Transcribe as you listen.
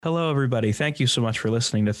Hello, everybody. Thank you so much for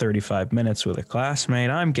listening to 35 Minutes with a Classmate.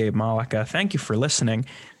 I'm Gabe Malika. Thank you for listening.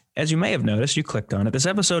 As you may have noticed, you clicked on it. This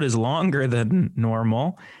episode is longer than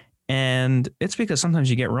normal, and it's because sometimes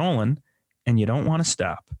you get rolling and you don't want to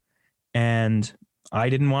stop. And I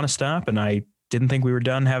didn't want to stop, and I didn't think we were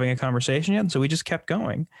done having a conversation yet, so we just kept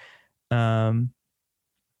going.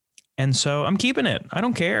 And so I'm keeping it. I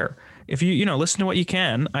don't care. If you listen to what you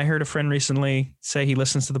can. I heard a friend recently say he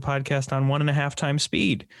listens to the podcast on 1.5 times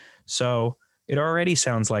speed. So it already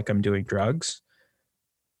sounds like I'm doing drugs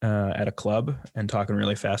at a club and talking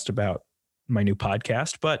really fast about my new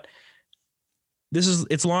podcast. But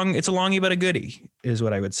it's a longie but a goodie is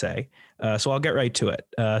what I would say. So I'll get right to it.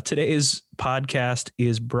 Today's podcast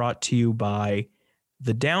is brought to you by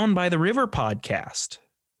the Down by the River podcast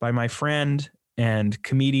by my friend and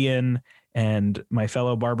comedian and my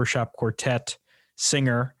fellow barbershop quartet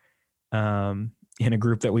singer in a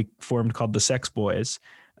group that we formed called the Sex Boys.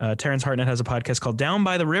 Terrence Hartnett has a podcast called Down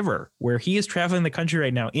by the River, where he is traveling the country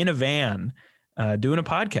right now in a van doing a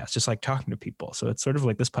podcast, just like talking to people. So it's sort of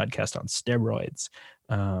like this podcast on steroids.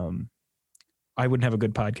 I wouldn't have a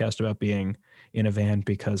good podcast about being in a van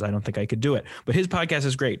because I don't think I could do it. But his podcast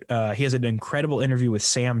is great. He has an incredible interview with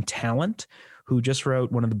Sam Tallent, who just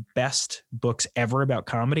wrote one of the best books ever about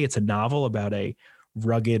comedy. It's a novel about a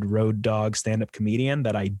rugged road dog stand-up comedian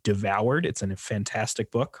that I devoured. It's a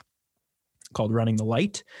fantastic book called Running the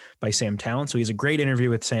Light by Sam Tallent. So he has a great interview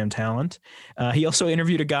with Sam Tallent. He also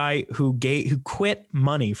interviewed a guy who quit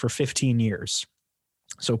money for 15 years.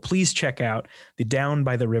 So please check out the Down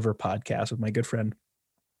by the River podcast with my good friend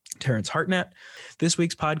Terrence Hartnett. This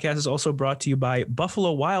week's podcast is also brought to you by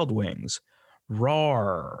Buffalo Wild Wings.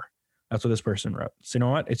 Roar. That's what this person wrote. So you know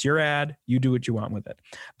what? It's your ad. You do what you want with it.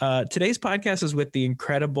 Today's podcast is with the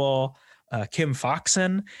incredible Kim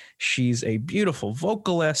Foxon. She's a beautiful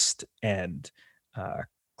vocalist and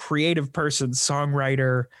creative person,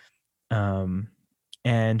 songwriter.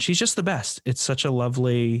 And she's just the best. She's such a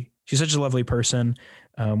lovely person.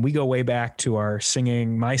 We go way back to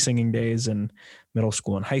my singing days in middle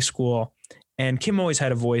school and high school. And Kim always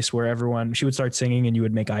had a voice where she would start singing and you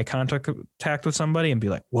would make eye contact with somebody and be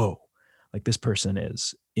like, whoa. Like, this person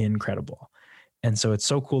is incredible. And so it's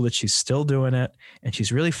so cool that she's still doing it and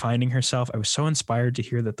she's really finding herself. I was so inspired to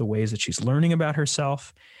hear that the ways that she's learning about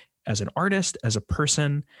herself as an artist, as a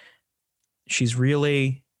person, she's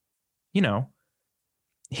really,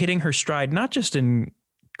 hitting her stride, not just in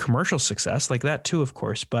commercial success, like that too, of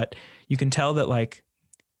course, but you can tell that like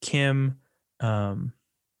Kim is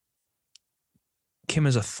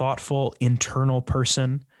a thoughtful internal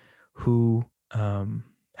person who,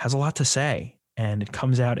 has a lot to say, and it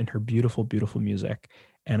comes out in her beautiful, beautiful music.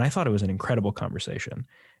 And I thought it was an incredible conversation.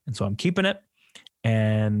 And so I'm keeping it.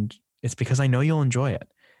 And it's because I know you'll enjoy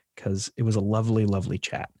it, because it was a lovely, lovely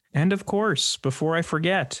chat. And of course, before I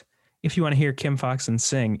forget, if you want to hear Kim Foxon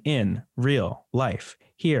sing in real life,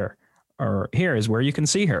 here is where you can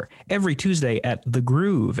see her every Tuesday at The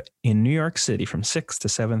Groove in New York City from 6 to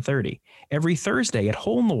 7:30. Every Thursday at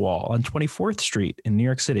Hole in the Wall on 24th Street in New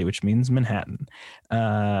York City, which means Manhattan.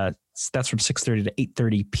 That's from 6:30 to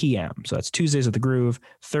 8:30 p.m. So that's Tuesdays at The Groove,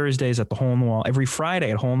 Thursdays at the Hole in the Wall, every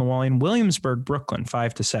Friday at Hole in the Wall in Williamsburg, Brooklyn,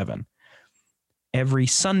 5 to 7. Every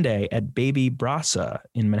Sunday at Baby Brasa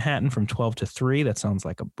in Manhattan from 12 to 3. That sounds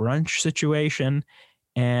like a brunch situation.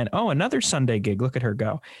 And another Sunday gig, look at her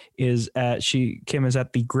go, Kim is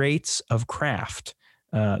at the Greats of Craft.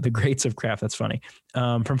 The Greats of Craft, that's funny.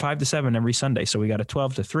 From 5 to 7 every Sunday. So we got a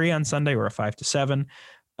 12 to 3 on Sunday or a 5 to 7.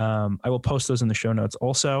 I will post those in the show notes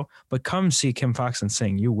also. But come see Kim Foxon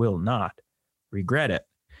sing. You will not regret it.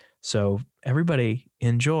 So everybody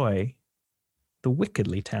enjoy the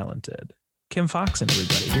wickedly talented Kim Foxon,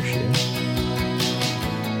 everybody. Here she is.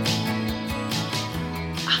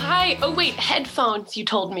 Hi. Oh, wait. Headphones, you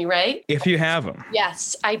told me, right? If you have them.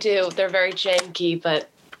 Yes, I do. They're very janky, but...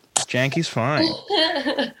 Janky's fine.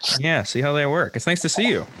 Yeah, see how they work. It's nice to see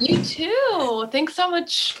you. You too. Thanks so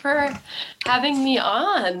much for having me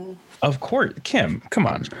on. Of course. Kim, come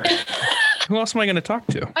on. Who else am I going to talk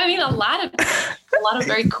to? I mean, a lot of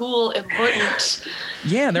very cool, important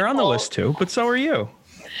Yeah, they're on the list too, but so are you.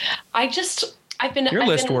 You're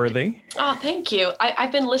list worthy. Oh, thank you.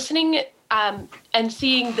 I've been listening and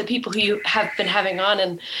seeing the people who you have been having on,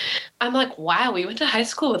 and I'm like, wow, we went to high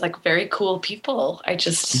school with like very cool people. I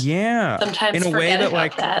just sometimes in a way that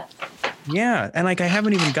like that. Yeah, and like I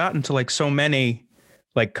haven't even gotten to like so many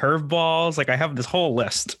like curveballs. Like I have this whole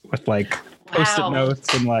list with like post-it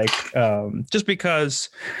notes and like just because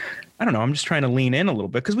I don't know, I'm just trying to lean in a little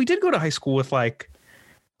bit because we did go to high school with like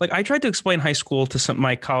I tried to explain high school to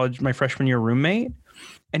my freshman year roommate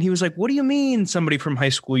And he was like, what do you mean somebody from high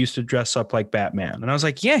school used to dress up like Batman? And I was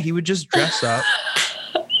like, yeah, he would just dress up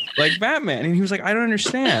like Batman. And he was like, I don't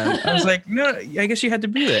understand. I was like, no, I guess you had to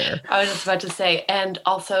be there. I was just about to say, and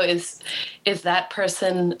also is that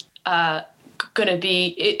person gonna be,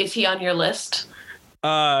 is he on your list?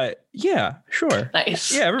 Yeah, sure.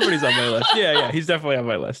 Nice. Yeah, everybody's on my list. Yeah, he's definitely on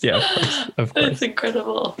my list. Yeah, of course. That's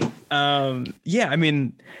incredible. Yeah, I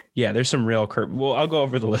mean, yeah, there's some real well, I'll go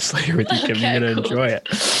over the list later with you, Kim. Okay, you're gonna enjoy it.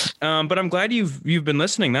 But I'm glad you've been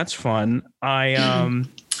listening. That's fun.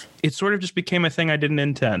 It sort of just became a thing I didn't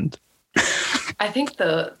intend. I think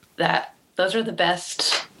those are the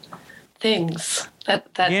best things that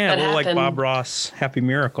happen. Like Bob Ross, Happy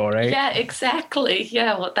Miracle, right? Yeah, exactly.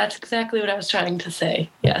 Yeah, well, that's exactly what I was trying to say.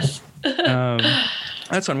 Yes.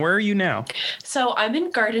 That's fun. Where are you now? So I'm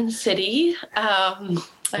in Garden City.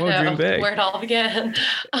 Dream big. Where it all began.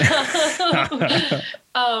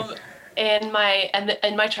 In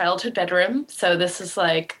my childhood bedroom. So this is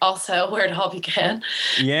like also where it all began.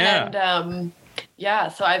 Yeah. And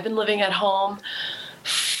so I've been living at home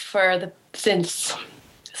for since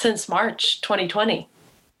March 2020.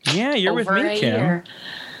 Yeah, you're with me, Kim. Year.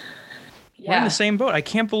 We're in the same boat. I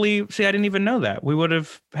can't believe. See, I didn't even know that. We would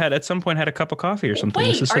have at some point had a cup of coffee or something.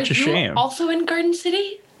 Wait, this is such a shame. Are you also in Garden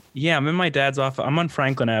City? Yeah, I'm in my dad's office. I'm on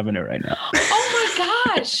Franklin Avenue right now. Oh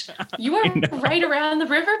my gosh. You are right around the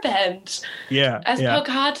river bend. Yeah. As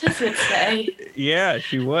Pocahontas would say. Yeah,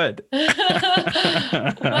 she would.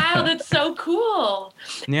 Wow, that's so cool.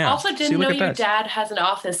 Yeah. Also didn't know your dad has an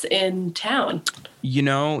office in town.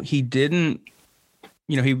 He didn't.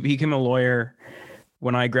 He became a lawyer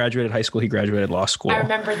when I graduated high school. He graduated law school. I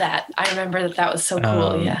remember that. That was so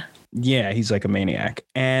cool. Yeah. Yeah, he's like a maniac.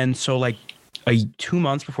 And so like 2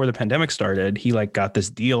 months before the pandemic started, he like got this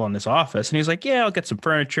deal on this office and he was like, yeah, I'll get some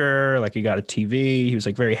furniture. Like he got a TV. He was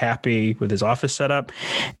like very happy with his office setup.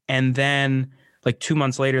 And then like 2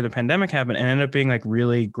 months later, the pandemic happened and ended up being like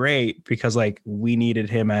really great because like we needed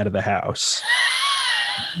him out of the house,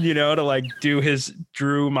 to like do his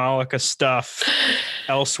Drew Malika stuff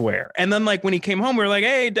elsewhere. And then like when he came home, we were like,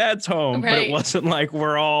 hey, dad's home. Right. But it wasn't like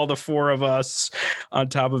we're all the four of us on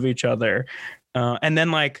top of each other. And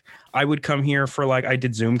then like I would come here for like, I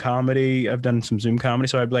did Zoom comedy. I've done some Zoom comedy.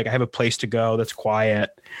 So I'd be like, I have a place to go that's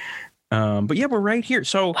quiet. But yeah, we're right here.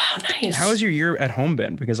 So wow, nice. How has your year at home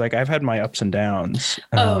been? Because like I've had my ups and downs.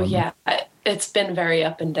 Yeah, it's been very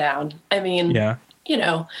up and down. I mean, yeah,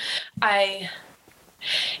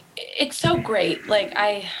 it's so great. Like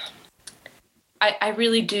I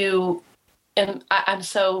really do. And I'm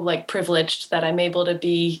so like privileged that I'm able to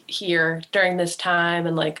be here during this time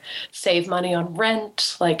and like save money on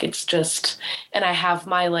rent. Like it's just, and I have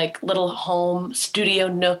my like little home studio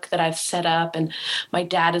nook that I've set up, and my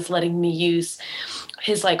dad is letting me use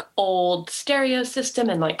his like old stereo system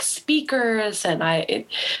and like speakers. And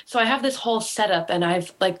so I have this whole setup and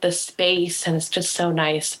I've like the space and it's just so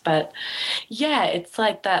nice. But yeah, it's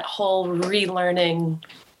like that whole relearning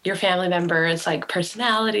your family members, like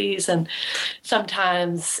personalities, and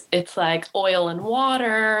sometimes it's like oil and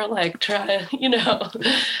water, like yeah.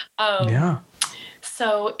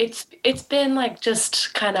 So it's been like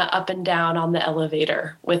just kind of up and down on the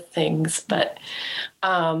elevator with things, but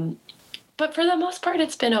for the most part,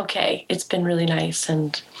 it's been okay. It's been really nice,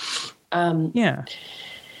 and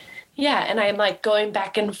yeah, and I'm like going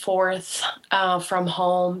back and forth from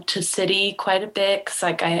home to city quite a bit because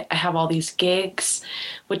like I have all these gigs,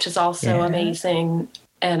 which is also amazing,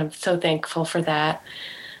 and I'm so thankful for that.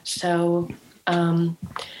 So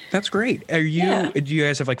that's great. Do you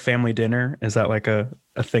guys have like family dinner? Is that like a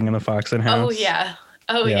thing in the Foxen house?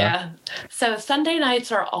 Oh yeah. So Sunday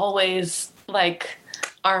nights are always like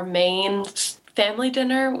our main family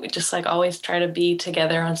dinner. We just like always try to be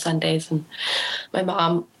together on Sundays, and my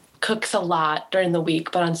mom cooks a lot during the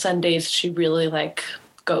week, but on Sundays she really like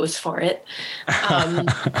goes for it.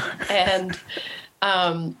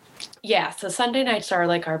 So Sunday nights are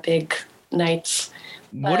like our big nights.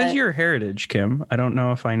 What is your heritage, Kim? I don't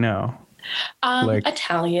know if I know.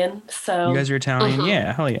 Italian. So you guys are Italian? Mm-hmm.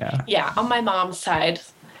 Yeah, hell yeah. Yeah, on my mom's side.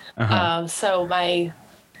 So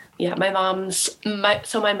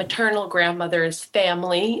my maternal grandmother's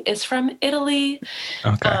family is from Italy.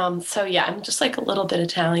 Okay. So yeah, I'm just like a little bit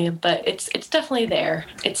Italian, but it's definitely there.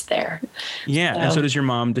 It's there. Yeah. And so does your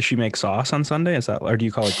mom, does she make sauce on Sunday? Is that, or do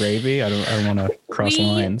you call it gravy? I don't want to cross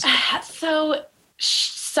lines. So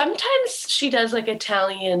sometimes she does like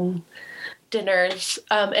Italian dinners,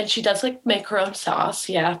 and she does like make her own sauce.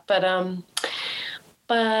 Yeah. But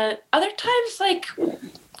other times like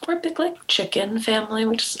we're a big like chicken family.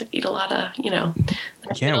 We just like, eat a lot of,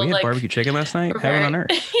 Yeah, we had barbecue chicken last night. Heaven on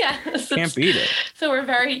earth. Yeah. Can't beat it. So we're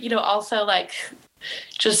very, also like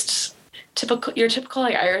just your typical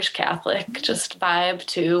like Irish Catholic just vibe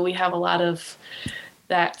too. We have a lot of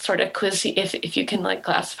that sort of cuisine, if you can like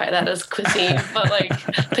classify that as cuisine, but like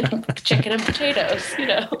chicken and potatoes,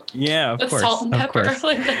 Yeah, of with course. salt and pepper.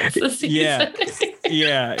 Like that's the season.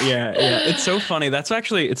 Yeah. It's so funny.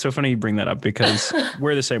 It's so funny you bring that up because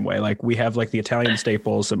we're the same way. Like we have like the Italian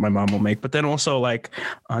staples that my mom will make, but then also like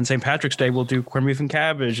on St. Patrick's Day we'll do corned beef and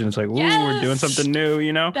cabbage, and it's like, ooh, we're doing something new,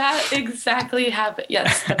 That exactly happened.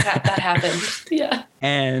 Yes, that happened. Yeah.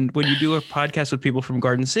 And when you do a podcast with people from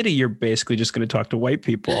Garden City, you're basically just going to talk to white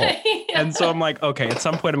people. Yeah. And so I'm like, okay, at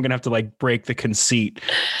some point I'm going to have to like break the conceit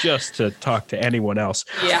just to talk to anyone else.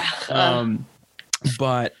 Yeah.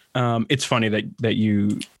 But it's funny that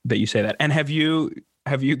you say that. And have you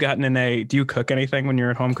gotten do you cook anything when you're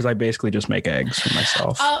at home? Because I basically just make eggs for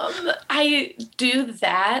myself. I do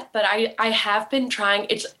that, but I have been trying.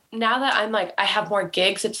 It's now that I'm like, I have more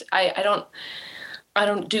gigs. I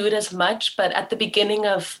don't do it as much, but at the beginning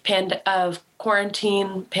of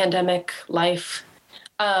quarantine, pandemic life,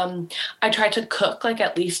 I tried to cook like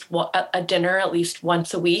at least a dinner at least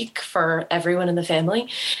once a week for everyone in the family.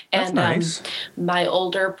 And That's nice. My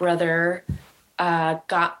older brother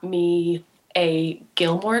got me a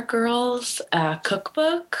Gilmore Girls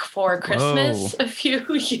cookbook for Christmas a few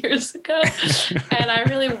years ago. And I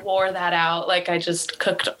really wore that out. Like I just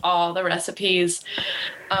cooked all the recipes,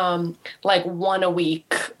 like one a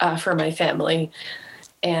week for my family.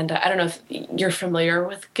 And I don't know if you're familiar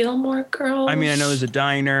with Gilmore Girls. I mean, I know there's a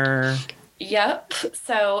diner. Yep.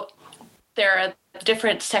 So there are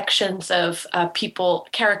different sections of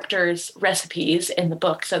characters' recipes in the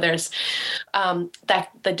book. So there's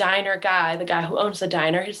the diner guy, the guy who owns the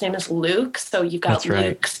diner. His name is Luke. So you've got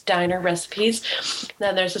Luke's diner recipes.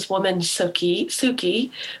 Then there's this woman,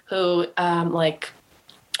 Suki, who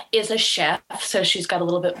is a chef. So she's got a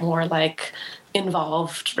little bit more like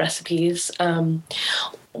involved recipes.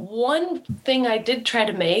 One thing I did try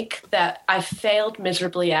to make that I failed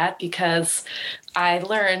miserably at because I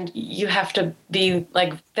learned you have to be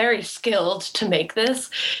like very skilled to make this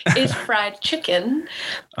is fried chicken.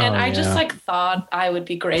 And I just like thought I would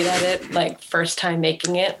be great at it, like first time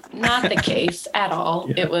making it. Not the case at all.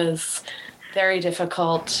 Yeah. It was very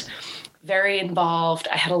difficult, very involved.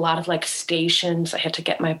 I had a lot of like stations. I had to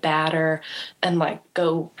get my batter and like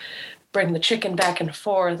go bring the chicken back and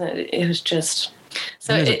forth. It was just...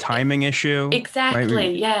 So there's a timing issue. Exactly.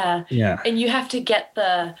 Right? Yeah. Yeah. And you have to get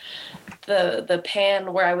the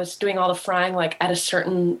pan where I was doing all the frying like at a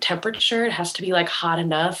certain temperature. It has to be like hot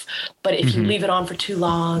enough. But if you leave it on for too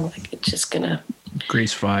long, like it's just gonna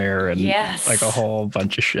grease fire and like a whole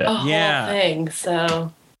bunch of shit. Whole thing.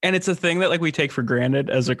 So. And it's a thing that like we take for granted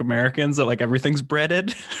as like Americans that like everything's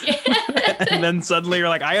breaded. Yeah. And then suddenly you're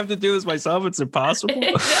like, I have to do this myself. It's impossible.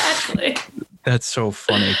 Exactly. That's so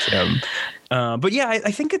funny, Kim. But yeah,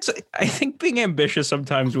 I think being ambitious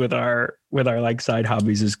sometimes with our like side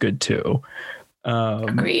hobbies is good too.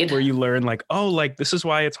 Agreed. Where you learn like, oh, like this is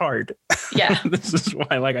why it's hard. Yeah. This is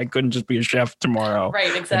why like I couldn't just be a chef tomorrow.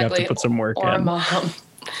 Right. Exactly. I have to put some work in. Or a mom.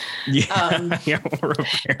 Yeah. Or a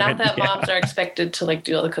parent. Not that moms are expected to like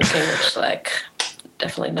do all the cooking, which like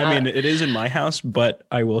definitely not. I mean, it is in my house, but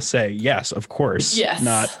I will say yes, of course. Yes.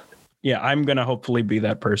 I'm going to hopefully be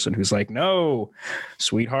that person who's like, no,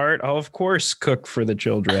 sweetheart, I'll of course cook for the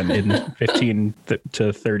children in 15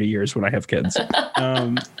 to 30 years when I have kids.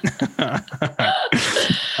 All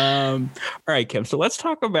right, Kim. So let's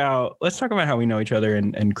talk about how we know each other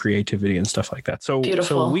and creativity and stuff like that. So,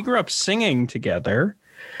 Beautiful. So we grew up singing together.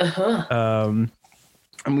 And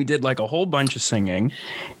we did like a whole bunch of singing.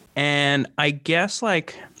 And I guess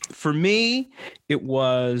like for me, it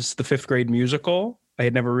was the 5th grade musical. I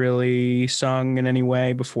had never really sung in any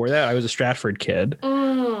way before that. I was a Stratford kid.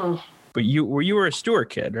 But you were a Stewart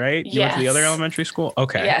kid, right? You went to the other elementary school?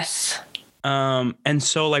 Okay. Yes. And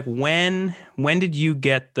so like when did you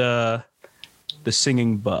get the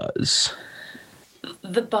singing buzz?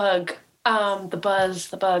 The bug. The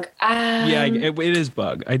bug. Yeah, it is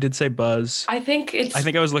bug. I did say buzz. I think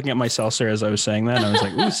I was looking at my seltzer as I was saying that, and I was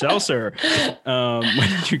like, ooh, seltzer. When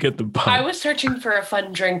did you get the bug? I was searching for a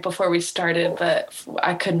fun drink before we started, but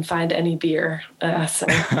I couldn't find any beer. So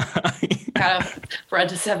kind of run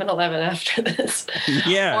to 7-Eleven after this.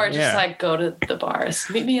 Yeah. Or just like go to the bars.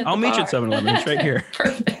 Meet me at the bar. I'll meet you at 7-Eleven. It's right here.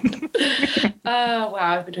 Perfect. Wow,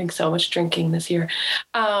 I've been doing so much drinking this year.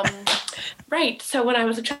 Right. So when I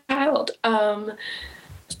was a child,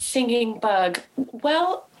 singing bug,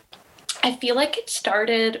 well, I feel like it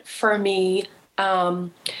started for me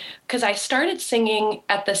because I started singing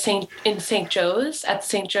at the St. Joe's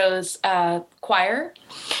choir.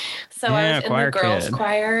 So I was in the girls'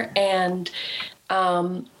 choir, and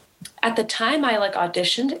at the time I like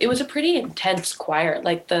auditioned. It was a pretty intense choir.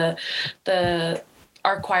 Like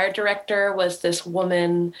our choir director was this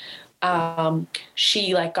woman.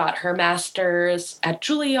 She like got her master's at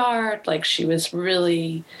Juilliard. Like she was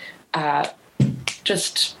really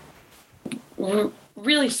just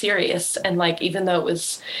really serious. And like, even though it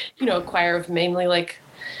was, a choir of mainly like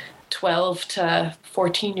 12 to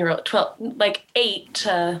 14-year-old, 8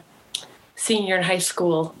 to senior in high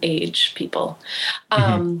school age people.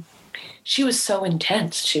 She was so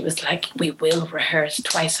intense. She was like, we will rehearse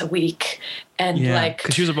twice a week. And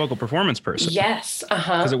because she was a vocal performance person. Yes.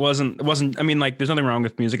 Because it wasn't, I mean, like, there's nothing wrong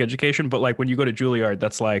with music education, but like when you go to Juilliard,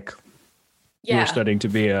 that's like, you were studying to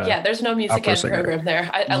be there's no music ed program there.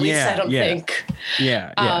 At least I don't think.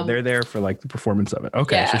 Yeah. They're there for like the performance of it.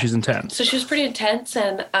 Okay. So she's intense. So she was pretty intense.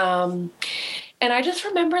 And I just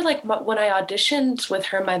remember like when I auditioned with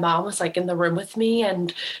her, my mom was like in the room with me,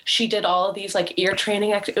 and she did all of these like ear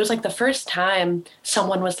training. It was like the first time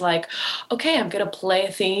someone was like, okay, I'm going to play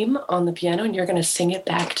a theme on the piano and you're going to sing it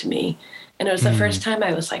back to me. And it was the first time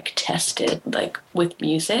I was like tested like with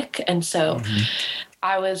music. And so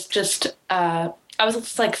I was just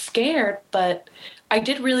like scared, but I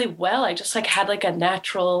did really well. I just like had like a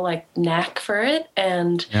natural like knack for it.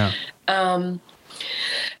 And, and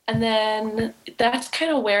then that's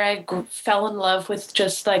kind of where I fell in love with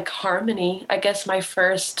just like harmony. I guess my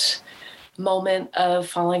first moment of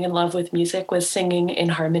falling in love with music was singing in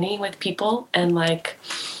harmony with people, and like,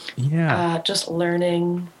 just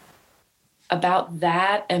learning about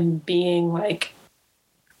that and being like,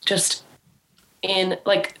 just in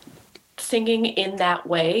like singing in that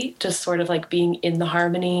way, just sort of like being in the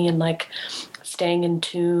harmony and like staying in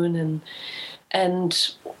tune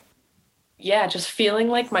and just feeling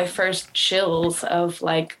like my first chills of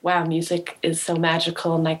like, wow, music is so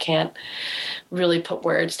magical, and I can't really put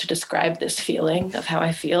words to describe this feeling of how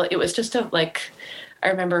I feel. It was just I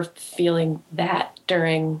remember feeling that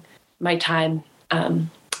during my time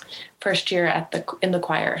first year in the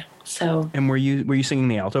choir. So. And were you singing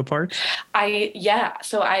the alto parts?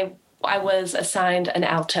 So I was assigned an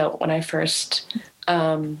alto when I first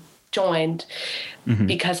joined,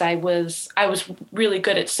 because I was really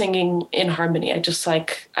good at singing in harmony. I just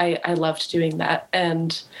like I loved doing that,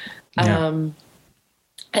 and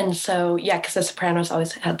so because the sopranos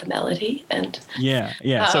always had the melody, and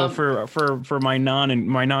so for my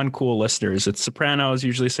non cool listeners, it's sopranos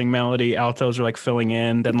usually sing melody, altos are like filling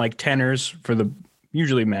in, then like tenors for the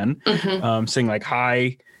usually men sing like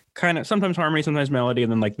high, kind of sometimes harmony, sometimes melody, and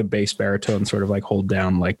then like the bass baritone sort of like hold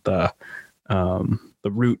down like the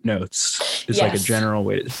root notes is like a general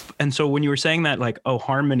way to, and so when you were saying that, like, oh,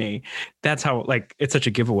 harmony, that's how, like, it's such a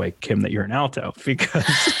giveaway, Kim, that you're an alto, because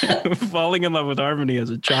falling in love with harmony as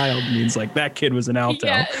a child means like that kid was an alto.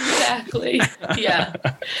 Yeah, exactly.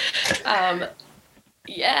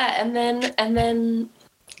 And then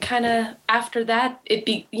kind of after that,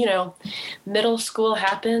 middle school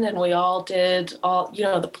happened, and we all did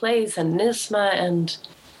the plays and NYSSMA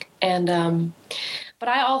and but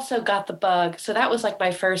I also got the bug. So that was like my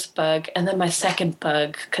first bug. And then my second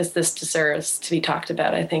bug, because this deserves to be talked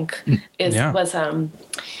about, I think, was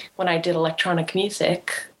when I did electronic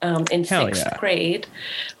music in sixth grade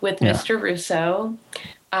with Mr. Russo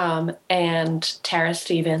and Tara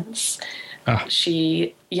Stevens.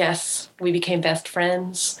 We became best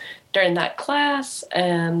friends during that class.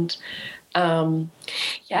 And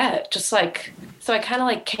just like, so I kind of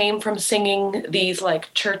like came from singing these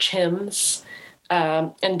like church hymns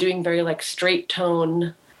and doing very like straight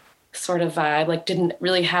tone sort of vibe, like didn't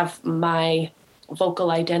really have my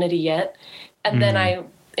vocal identity yet. And then I,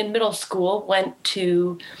 in middle school, went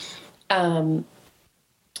to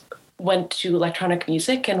electronic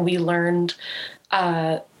music, and we learned,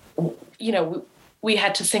 we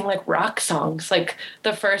had to sing like rock songs. Like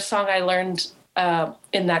the first song I learned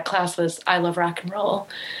in that class was I Love Rock and Roll.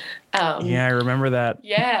 I remember that.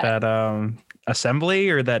 Yeah. That assembly,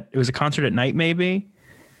 or that it was a concert at night, maybe?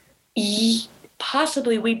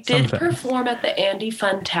 Possibly. We did perform at the Andy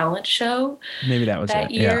Fun Talent Show. Maybe that was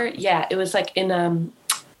that year. Yeah, it was like in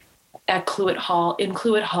at Cluett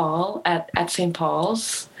Hall at St.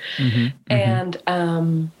 Paul's. And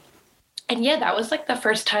that was like the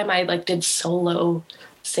first time I like did solo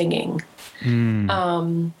singing.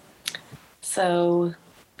 So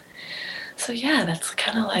that's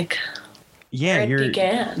kind of like where it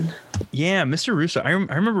began. Yeah, Mr. Russo. I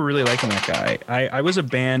remember really liking that guy. I was a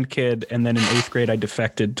band kid, and then in 8th grade I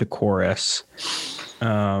defected to chorus.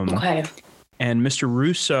 Okay. And Mr.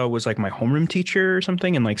 Russo was like my homeroom teacher or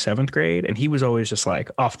something in like 7th grade. And he was always just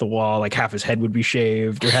like off the wall, like half his head would be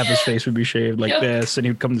shaved or half his face would be shaved like this. And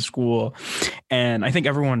he would come to school. And I think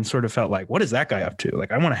everyone sort of felt like, what is that guy up to?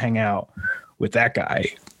 Like, I want to hang out with that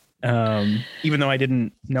guy. Even though I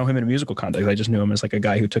didn't know him in a musical context, I just knew him as like a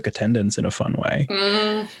guy who took attendance in a fun way.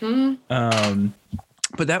 Mm-hmm.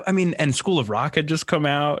 But that, I mean, and School of Rock had just come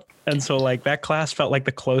out. And so like that class felt like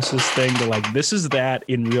the closest thing to like, this is that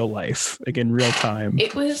in real life, like in real time. I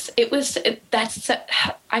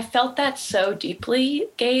felt that so deeply,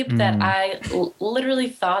 Gabe, that I literally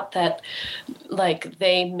thought that like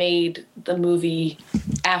they made the movie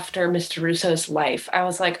after Mr. Russo's life. I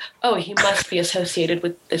was like, oh, he must be associated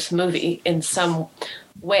with this movie in some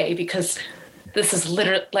way, because this is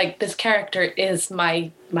literally like this character is my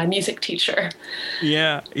music teacher.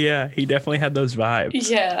 Yeah, he definitely had those vibes.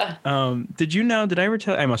 Yeah. Did I ever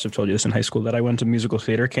tell? I must have told you this in high school that I went to musical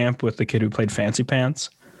theater camp with the kid who played Fancy Pants.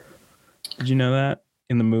 Did you know that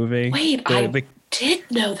in the movie? Wait, I did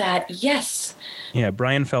know that. Yes. Yeah,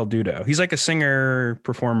 Brian Faldudo. He's like a singer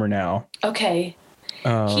performer now. Okay.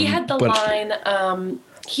 He had the line.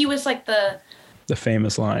 He was like the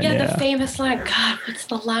famous line. Yeah, the famous line. God, what's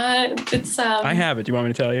the line? It's I have it. Do you want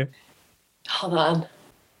me to tell you? Hold on.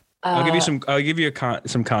 I'll give you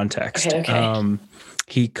some context. Okay.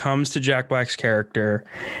 He comes to Jack Black's character,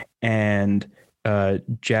 and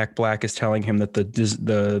Jack Black is telling him that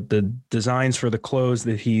the designs for the clothes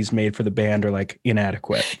that he's made for the band are like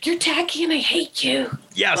inadequate. You're tacky and I hate you.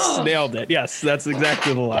 Yes, nailed it. Yes, that's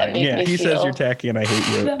exactly the line. Yeah, he says you're tacky and I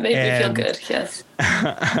hate you. That made me feel good. Yes.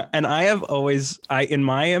 And I have always, in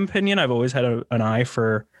my opinion, I've always had an eye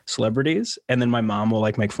for celebrities. And then my mom will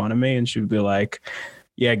like make fun of me, and she would be like,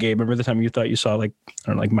 "Yeah, Gabe, remember the time you thought you saw like, I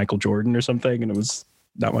don't know, like Michael Jordan or something, and it was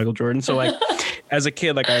not Michael Jordan?" So like, as a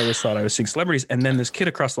kid, like I always thought I was seeing celebrities. And then this kid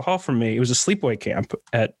across the hall from me, it was a sleepaway camp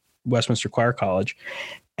at Westminster Choir College.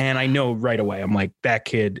 And I know right away, I'm like, that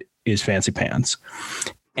kid is Fancy Pants.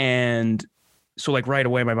 And so like right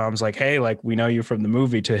away, my mom's like, "Hey, like we know you from the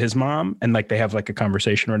movie," to his mom. And like, they have like a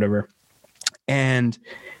conversation or whatever. And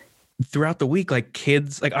throughout the week, like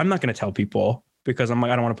kids, like I'm not going to tell people, because I'm like,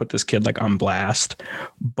 I don't want to put this kid like on blast.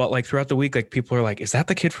 But like throughout the week, like people are like, "Is that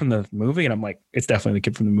the kid from the movie?" And I'm like, "It's definitely the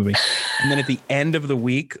kid from the movie." And then at the end of the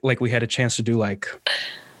week, like we had a chance to do like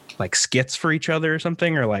skits for each other or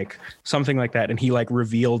something, or like something like that. And he like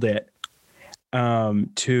revealed it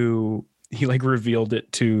to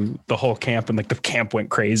the whole camp, and like the camp went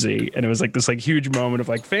crazy. And it was like this like huge moment of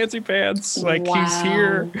like Fancy Pants, like he's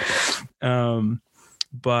here.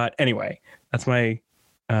 But anyway, that's my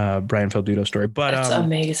Brian Faldudo story. But that's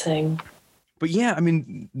amazing. But yeah, I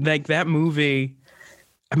mean, like that movie,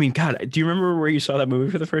 I mean, God, do you remember where you saw that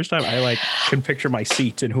movie for the first time? I like can picture my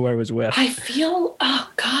seat and who I was with. I feel, oh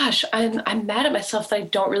gosh, I'm mad at myself that I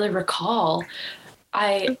don't really recall.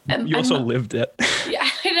 You also lived it. Yeah,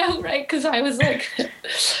 I know, right? Because I was like,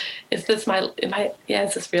 is this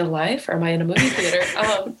real life, or am I in a movie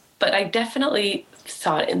theater? But I definitely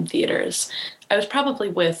saw it in theaters. I was probably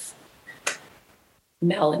with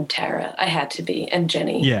Mel and Tara. I had to be. And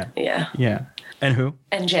Jenny. Yeah. And who?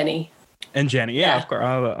 And Jenny. Yeah, of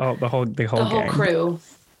course. The whole gang. Crew.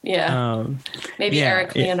 Yeah. Maybe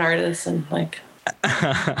Eric Leonardis and like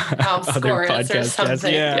other podcast or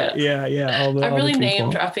something. Yeah. I'm really name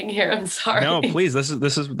dropping here. I'm sorry. No, please. This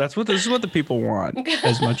is what the people want.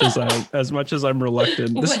 As much as I'm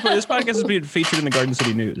reluctant. This podcast is being featured in the Garden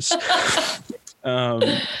City News.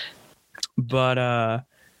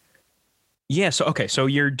 Yeah. So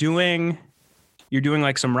you're doing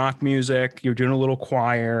like some rock music. You're doing a little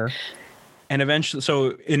choir. And eventually,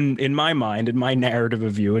 so in my mind, in my narrative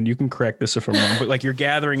of you, and you can correct this if I'm wrong, but like you're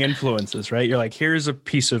gathering influences, right? You're like, here's a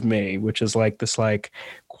piece of me, which is like this like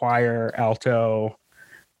choir alto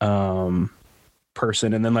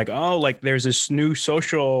person. And then like, oh, like there's this new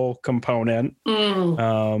social component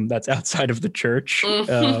that's outside of the church, that's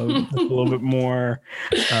a little bit more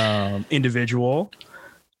individual.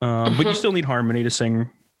 But you still need harmony to sing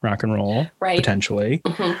rock and roll, right? Potentially.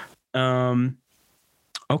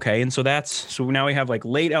 Okay. And so now we have like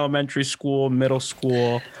late elementary school, middle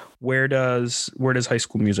school. Where does high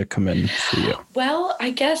school music come in for you? Well,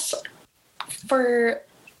 I guess for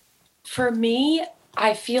me,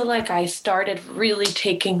 I feel like I started really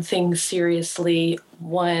taking things seriously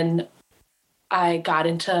when I got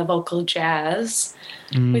into vocal jazz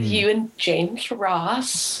with you and James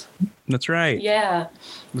Ross. That's right. Yeah.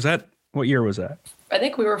 What year was that? I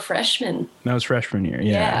think we were freshmen. That was freshman year.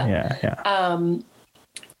 Yeah.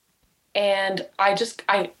 And I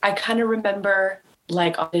kind of remember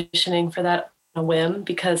like auditioning for that a whim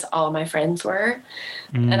because all my friends were.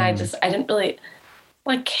 And I didn't really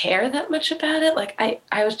like care that much about it. Like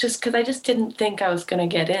I was just, cause I just didn't think I was going to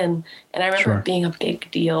get in. And I remember it being a big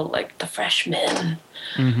deal, like the freshmen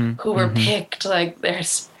who were picked, like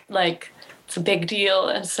there's like, it's a big deal.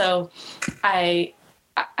 And so I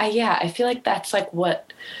feel like that's like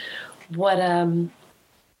what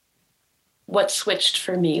switched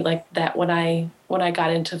for me, like that when I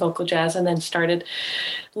got into vocal jazz and then started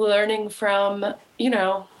learning from, you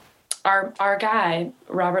know, our guy,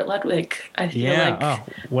 Robert Ludwig. I feel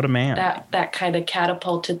like what a man. That kind of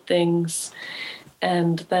catapulted things.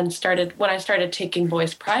 And then when I started taking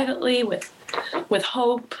voice privately with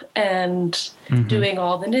Hope and doing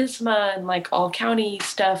all the NYSSMA and like all county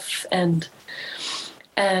stuff and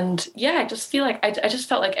yeah, I just feel like I just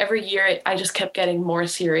felt like every year I just kept getting more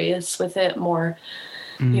serious with it, more,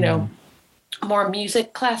 you know, more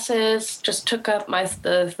music classes just took up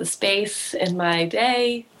the space in my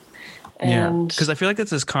day. And because I feel like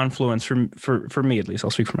it's this confluence for me, at least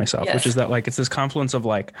I'll speak for myself, which is that like it's this confluence of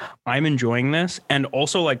like I'm enjoying this and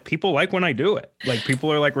also like people like when I do it. Like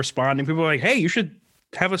people are like responding, people are like, hey, you should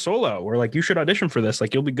have a solo, or like you should audition for this,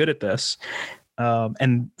 like you'll be good at this.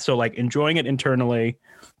 And so like enjoying it internally,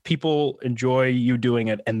 people enjoy you doing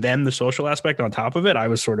it, and then the social aspect on top of it, I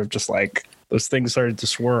was sort of just like those things started to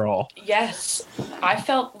swirl. Yes, I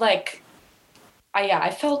felt like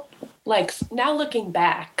now looking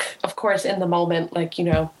back, of course, in the moment, like, you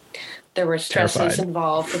know, there were stresses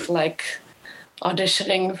involved with like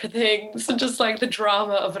auditioning for things and just like the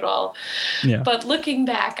drama of it all. Yeah. But looking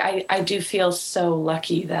back, I do feel so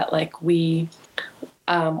lucky that like we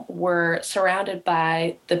were surrounded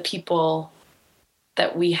by the people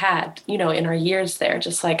that we had, you know, in our years there,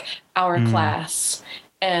 just like our class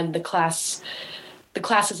and the classes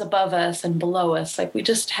above us and below us. Like we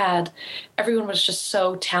just had, everyone was just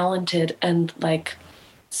so talented and like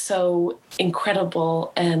so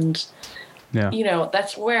incredible. And, you know,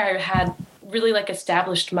 that's where I had really like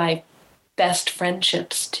established my best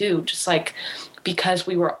friendships too, just like because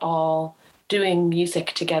we were all doing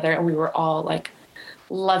music together and we were all like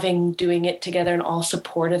loving doing it together and all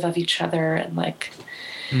supportive of each other. And like,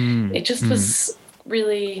 it just was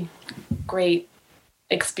really great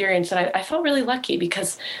experience. And I felt really lucky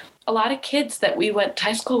because a lot of kids that we went to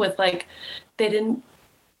high school with, like, they didn't,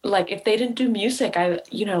 like, if they didn't do music,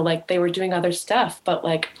 you know, like they were doing other stuff, but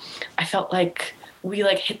like, I felt like we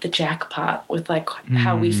like hit the jackpot with like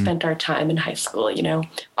how we spent our time in high school, you know.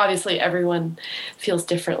 Obviously everyone feels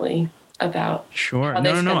differently about how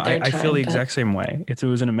they spent their time, I feel the exact same way. It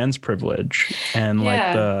was an immense privilege. And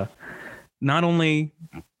like not only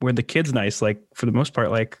were the kids nice, like for the most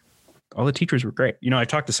part, like all the teachers were great. You know, I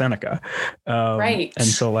talked to Seneca. Right. And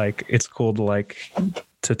so like, it's cool to like,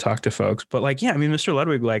 to talk to folks, but like, yeah, I mean, Mr.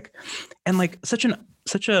 Ludwig, like, and like such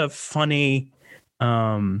a funny,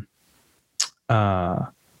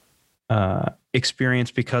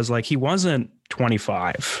 experience, because like he wasn't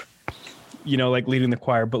 25, you know, like leading the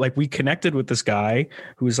choir, but like we connected with this guy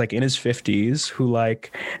who was like in his 50s, who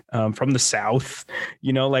like from the South,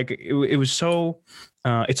 you know, like it was so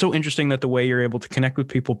it's so interesting that the way you're able to connect with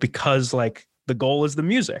people, because like the goal is the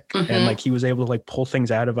music, and like he was able to like pull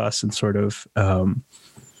things out of us and sort of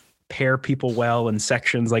pair people well in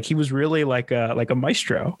sections. Like he was really like a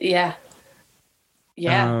maestro. Yeah.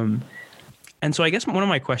 And so I guess one of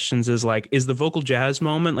my questions is like, is the vocal jazz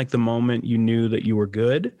moment like the moment you knew that you were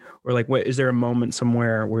good, or like what, is there a moment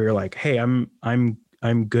somewhere where you're like, hey, I'm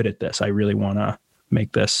good at this, I really want to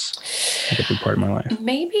make this like a big part of my life?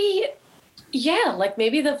 Maybe, yeah, like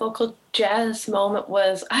maybe the vocal jazz moment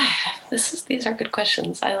was these are good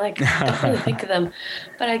questions. I like don't really think of them,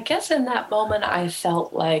 but I guess in that moment I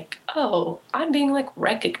felt like, oh, I'm being like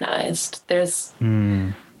recognized. There's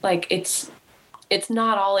like it's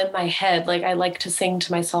not all in my head. Like I like to sing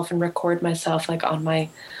to myself and record myself like on my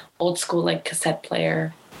old school like cassette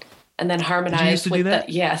player, and then harmonize. Did you used to do that?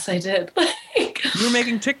 Yes, I did. You were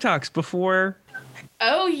making TikToks before.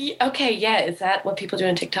 Oh, okay, yeah. Is that what people do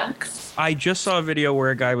in TikToks? I just saw a video where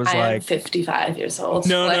a guy was I'm 55 years old.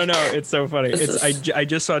 No. It's so funny. I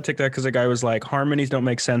just saw a TikTok because a guy was like, harmonies don't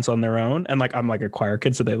make sense on their own. And like, I'm like a choir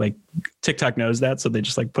kid, so they like, TikTok knows that. So they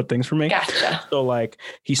just like put things for me. Gotcha. So like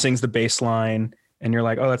he sings the bass line and you're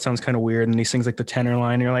like, oh, that sounds kind of weird. And he sings like the tenor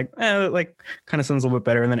line and you're like, that like kind of sounds a little bit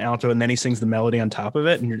better. And then alto. And then he sings the melody on top of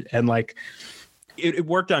it. And like, it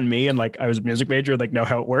worked on me, and like I was a music major, like know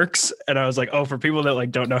how it works, and I was like, oh, for people that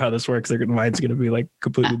like don't know how this works, their mind's gonna be like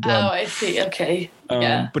completely blown. Oh, I see. Okay.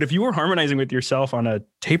 Yeah. But if you were harmonizing with yourself on a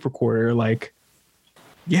tape recorder, like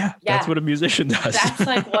Yeah, that's what a musician does. That's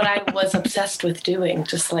like what I was obsessed with doing,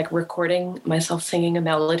 just like recording myself singing a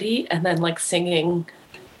melody and then like singing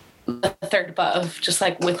the third above, just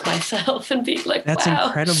like with myself and being like, that's wow,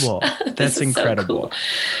 incredible. That's incredible.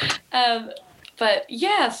 So cool. But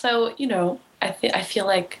yeah, so, you know, I feel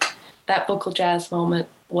like that vocal jazz moment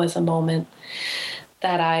was a moment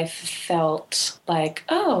that I felt like,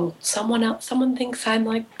 oh, someone thinks I'm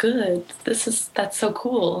like good. That's so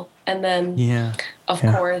cool. And then, of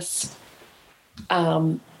course,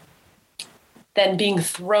 then being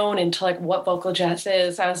thrown into like what vocal jazz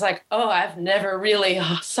is, I was like, oh, I've never really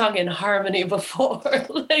sung in harmony before.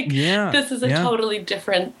 Like, this is a totally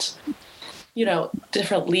different, you know,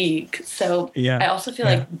 different league. So I also feel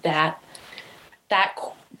like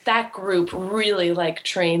that group really like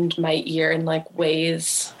trained my ear in like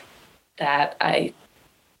ways that I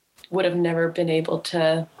would have never been able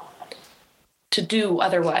to do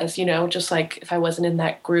otherwise, you know, just like if I wasn't in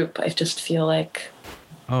that group, I just feel like.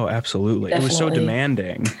 Oh, absolutely. Definitely. It was so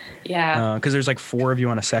demanding. Yeah. Because there's like 4 of you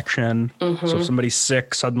on a section. Mm-hmm. So if somebody's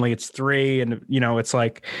sick, suddenly it's 3. And, you know, it's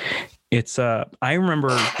like, I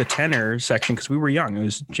remember the tenor section because we were young. It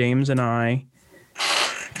was James and I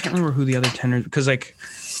can't remember who the other tenors, because like,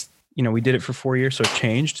 you know, we did it for 4 years, so it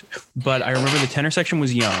changed. But I remember the tenor section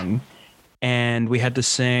was young and we had to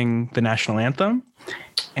sing the national anthem.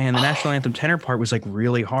 And the national anthem tenor part was like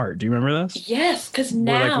really hard. Do you remember this? Yes, because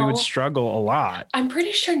now like we would struggle a lot. I'm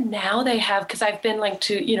pretty sure now they have, because I've been like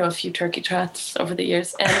to, you know, a few turkey trots over the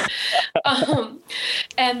years, and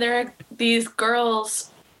and there are these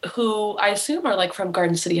girls who I assume are like from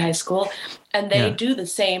Garden City High School, and they do the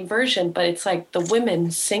same version, but it's like the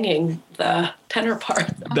women singing the tenor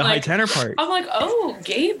part. The high tenor part. I'm like, oh,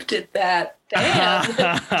 Gabe did that. Damn,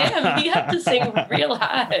 he had to sing real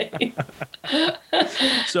high.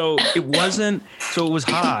 So it was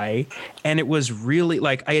high, and it was really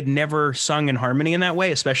like I had never sung in harmony in that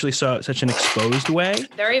way, especially such an exposed way.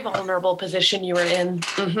 Very vulnerable position you were in.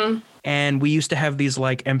 Mm-hmm. And we used to have these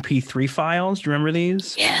like MP3 files. Do you remember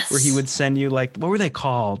these? Yes. Where he would send you like, what were they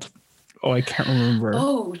called? Oh, I can't remember.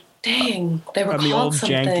 Oh, dang. They were on called the old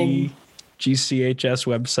something. Janky GCHS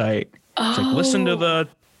website. Oh. It's like, listen to the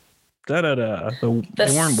they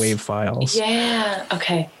weren't WAV files. Yeah.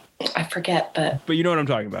 Okay. I forget, but you know what I'm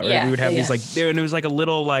talking about, right? Yeah, we would have these like, and it was like a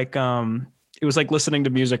little like, it was like listening to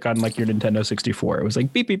music on like your Nintendo 64. It was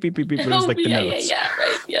like beep, beep, beep, beep, beep. It was like the notes. Yeah,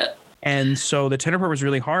 right. Yeah. And so the tenor part was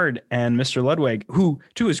really hard. And Mr. Ludwig, who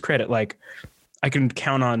to his credit, like I can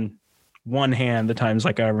count on one hand the times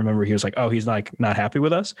like I remember he was like, oh, he's like not happy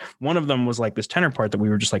with us. One of them was like this tenor part that we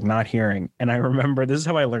were just like not hearing. And I remember this is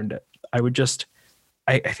how I learned it. I would just,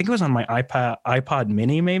 I think it was on my iPod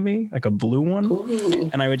mini, maybe like a blue one. Ooh.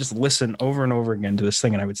 And I would just listen over and over again to this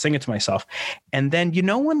thing and I would sing it to myself. And then, you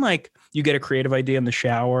know, when like you get a creative idea in the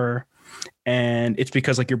shower and it's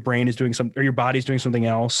because like your brain is doing something or your body's doing something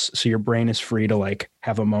else. So your brain is free to like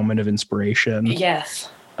have a moment of inspiration. Yes.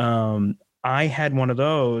 I had one of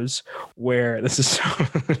those where this is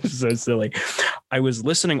so silly. I was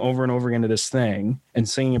listening over and over again to this thing and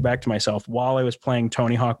singing it back to myself while I was playing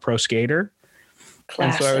Tony Hawk Pro Skater.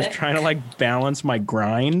 Classic. And so I was trying to like balance my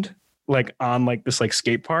grind like on like this like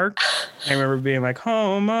skate park. I remember being like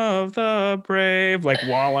home of the brave, like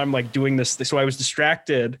while I'm like doing this. So I was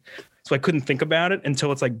distracted. So I couldn't think about it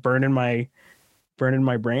until it's like burning my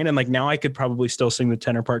brain. And like now I could probably still sing the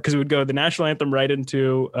tenor part because it would go the national anthem right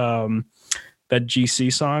into that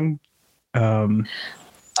GC song.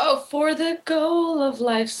 For the goal of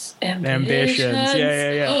life's ambitions.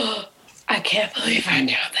 Yeah. I can't believe I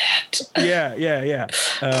knew that. Yeah.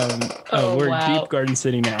 We're deep Garden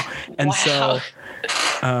City now. And so,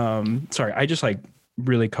 sorry, I just like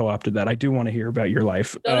really co-opted that. I do want to hear about your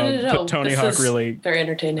life. No. But Tony Hawk really very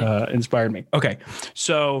entertaining. Inspired me. Okay.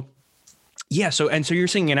 So yeah. So you're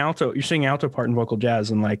singing alto part in vocal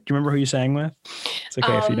jazz. And like, do you remember who you sang with? It's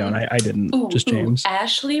okay if you don't. I didn't. Just James.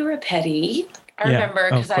 Ashley Rapetti. I remember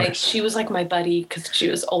because she was like my buddy because she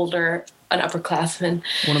was older, an upperclassman.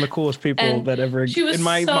 One of the coolest people that ever, in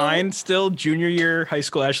my mind, still junior year high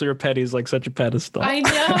school, Ashley Rapetti is like such a pedestal. I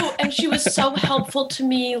know. And she was so helpful to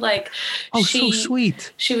me. Like, so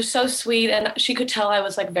sweet. She was so sweet. And she could tell I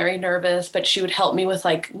was like very nervous, but she would help me with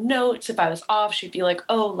like notes. If I was off, she'd be like,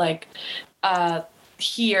 oh, like,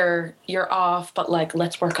 here you're off, but like,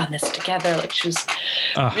 let's work on this together. Like she was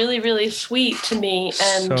really, really sweet to me.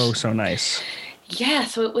 And so nice. Yeah,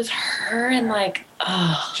 so it was her and like,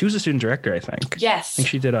 she was a student director, I think. Yes. I think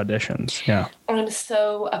she did auditions. Yeah. I'm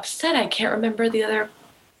so upset. I can't remember the other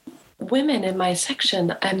women in my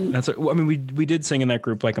section. We did sing in that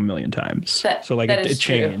group like a million times. So like it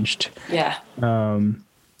changed. Yeah.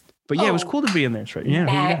 But But yeah, it was cool to be in there. Right?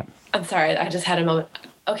 Yeah. I'm sorry. I just had a moment.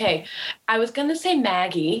 Okay. I was going to say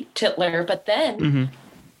Maggie Titler, but then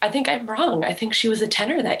I think I'm wrong. I think she was a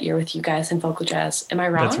tenor that year with you guys in vocal jazz. Am I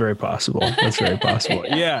wrong? That's very possible.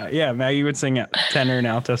 Yeah. Maggie would sing tenor and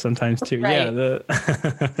alto sometimes too. Right. Yeah.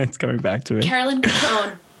 It's coming back to me. Carolyn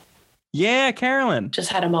Catrone. Yeah, Carolyn.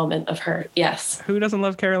 Just had a moment of her. Yes. Who doesn't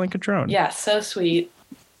love Carolyn Catrone? Yeah, so sweet.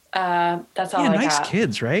 That's all I got. Yeah, nice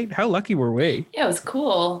kids, right? How lucky were we? Yeah, it was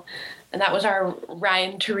cool. And that was our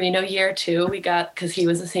Ryan Torino year too. We got, because he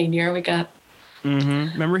was a senior, we got. I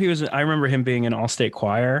remember him being in all-state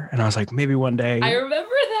choir, and I was like, maybe one day. I remember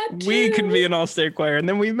that too. We could be an all-state choir, and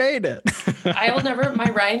then we made it. I will never, my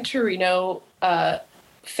Ryan Torino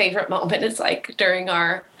favorite moment is like during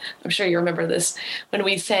our, I'm sure you remember this, when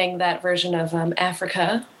we sang that version of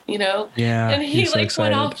Africa, you know? Yeah. And he like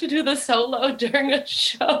went off to do the solo during a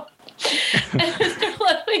show. And Mr.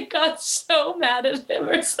 Ludwig got so mad at him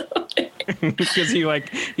or something. Because he went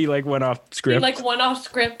off script. He like went off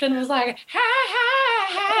script and was like, ha ha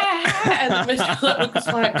ha. And Mr. Ludwig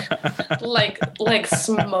was like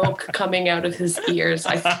smoke coming out of his ears.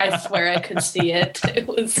 I swear I could see it. It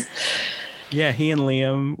was. Yeah, he and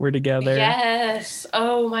Liam were together. Yes.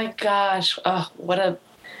 Oh my gosh. Oh, what a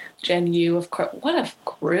Gen U, of course. What a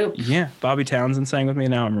group. Yeah. Bobby Townsend sang with me.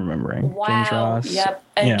 Now I'm remembering. Wow. James Ross. Yep.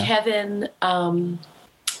 And Kevin.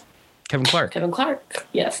 Kevin Clark. Kevin Clark.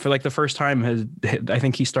 Yes. For like the first time, I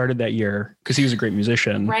think he started that year because he was a great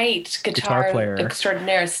musician. Right. Guitar player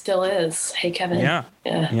extraordinaire still is. Hey, Kevin. Yeah.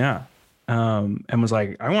 Yeah. And was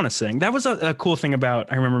like, I want to sing. That was a cool thing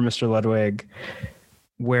about, I remember Mr. Ludwig,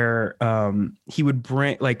 where he would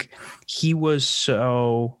bring, like, he was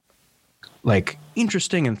so like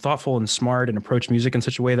interesting and thoughtful and smart and approached music in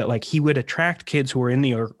such a way that like he would attract kids who were in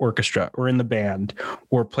the orchestra or in the band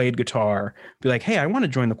or played guitar, be like, hey, I want to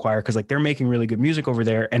join the choir because like they're making really good music over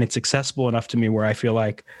there and it's accessible enough to me where I feel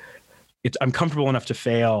like I'm comfortable enough to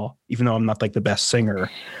fail even though I'm not like the best singer.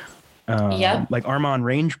 Like Armand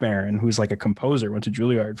Rangebaron, who's like a composer, went to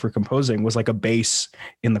Juilliard for composing, was like a bass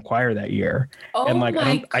in the choir that year. Oh, and like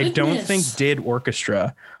I don't think did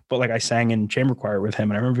orchestra, but like I sang in chamber choir with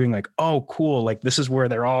him and I remember being like, oh cool, like this is where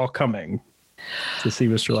they're all coming to see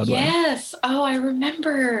Mr. Ludwig. Yes. Oh, I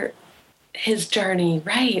remember his journey.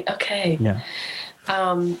 Right. Okay. Yeah.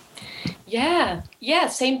 Yeah.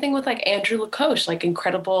 Same thing with like Andrew Lacoche, like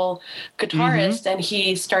incredible guitarist. And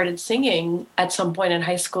he started singing at some point in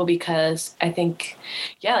high school because I think,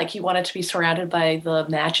 like he wanted to be surrounded by the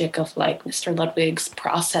magic of like Mr. Ludwig's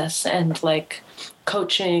process and like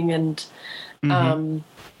coaching and,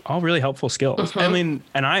 all really helpful skills. I mean,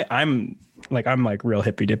 and I'm like real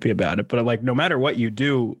hippy dippy about it, but like, no matter what you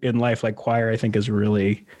do in life, like choir, I think is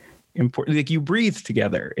really important. Like you breathe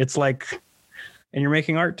together. It's like, and you're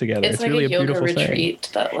making art together. It's like really a beautiful retreat,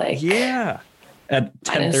 thing. But like at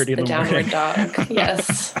 10:30 in the morning. Downward dog.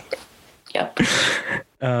 Yes. Yep.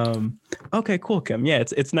 Okay, cool, Kim. Yeah,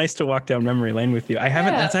 it's nice to walk down memory lane with you. I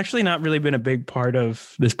haven't. That's actually not really been a big part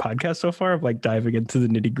of this podcast so far. Of like diving into the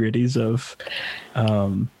nitty gritties of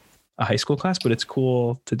a high school class, but it's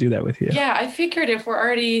cool to do that with you. Yeah, I figured if we're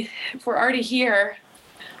already here.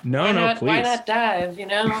 Please. Why not dive? You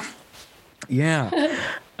know. Yeah.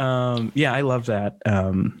 I love that.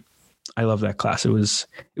 I love that class. It was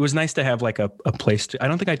nice to have like a place to, I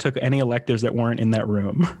don't think I took any electives that weren't in that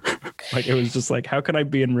room. Like it was just like, how can I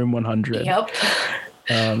be in room 100? Yep.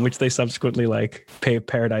 Which they subsequently like pay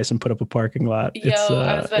Paradise and put up a parking lot. I was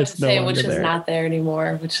about to say, which is not there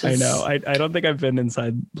anymore, which is. I know. I don't think I've been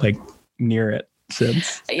inside like near it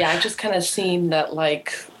since. Yeah. I've just kind of seen that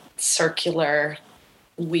like circular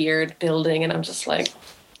weird building and I'm just like,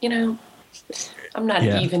 I'm not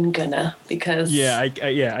even gonna because I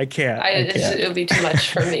can't. It would be too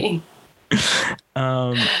much for me.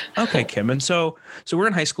 Okay, Kim, and so we're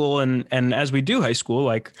in high school, and as we do high school,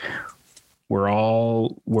 like we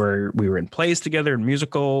were in plays together and we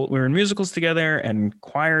were in musicals together and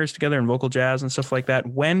choirs together and vocal jazz and stuff like that.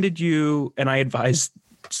 When did you? And I advise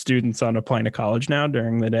students on applying to college now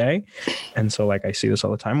during the day, and so like I see this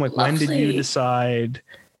all the time. Like, when did you decide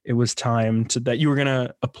it was time that you were going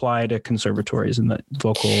to apply to conservatories and that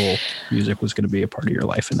vocal music was going to be a part of your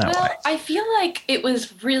life in that way? I feel like it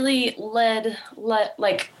was really led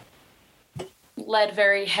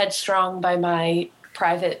very headstrong by my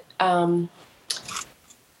private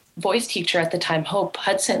voice teacher at the time, Hope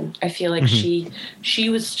Hudson. I feel like she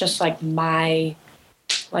was just like my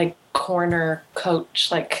like corner coach.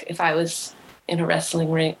 Like if I was in a wrestling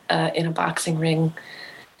ring, in a boxing ring,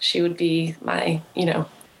 she would be my,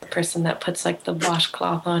 person that puts like the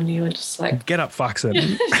washcloth on you and just like, get up, Foxen.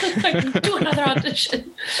 Like, do another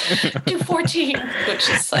audition. Do 14, which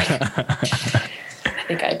is like, I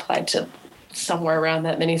think I applied to somewhere around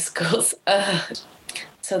that many schools.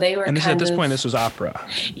 So they were, and this, at this point, this was opera.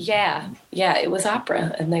 Yeah, it was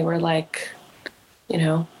opera, and they were like, you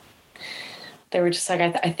know, they were just like,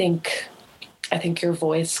 I think your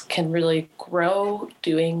voice can really grow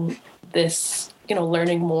doing this, you know,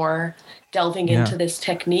 learning more, delving into this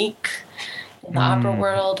technique in the opera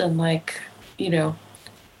world, and like, you know,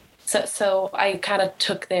 so I kind of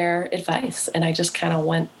took their advice, and I just kind of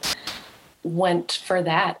went for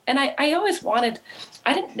that, and I always wanted,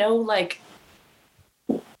 I didn't know like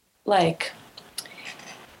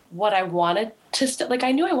what I wanted to like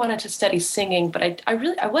I knew I wanted to study singing, but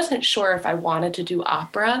I wasn't sure if I wanted to do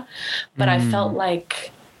opera, but I felt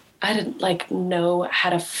like I didn't like know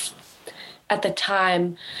how to at the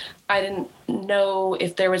time I didn't know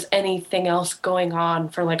if there was anything else going on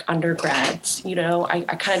for like undergrads, you know. I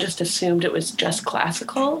kind of just assumed it was just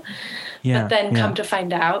classical. But then come to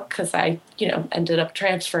find out, because I, you know, ended up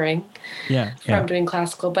transferring from doing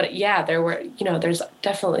classical. But there were, you know, there's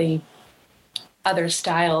definitely other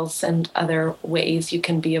styles and other ways you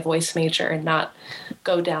can be a voice major and not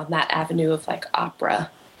go down that avenue of like opera.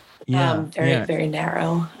 Very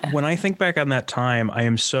narrow. When I think back on that time,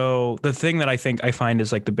 the thing that I find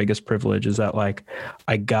is like the biggest privilege is that like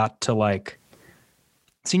I got to like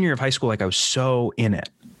senior year of high school, like I was so in it.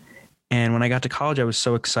 And when I got to college, I was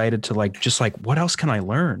so excited to like, just like, what else can I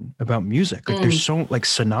learn about music? Like there's so like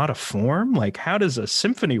sonata form, like how does a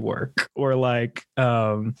symphony work? Or like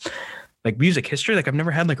music history. Like I've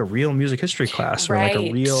never had like a real music history class or like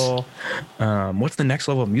a real, what's the next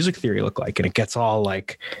level of music theory look like? And it gets all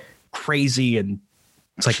like crazy and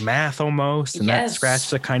it's like math almost. And that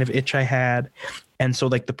scratched the kind of itch I had. And so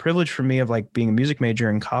like the privilege for me of like being a music major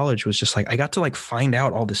in college was just like, I got to like find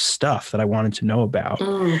out all this stuff that I wanted to know about.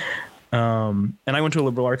 And I went to a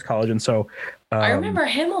liberal arts college. And so I remember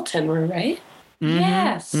Hamilton, right?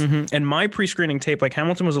 Yes. And my pre-screening tape, like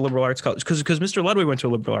Hamilton was a liberal arts college because Mr. Ludwig went to a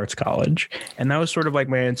liberal arts college. And that was sort of like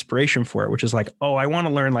my inspiration for it, which is like, oh, I want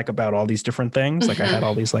to learn like about all these different things. Like I had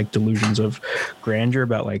all these like delusions of grandeur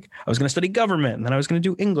about like, I was going to study government and then I was going to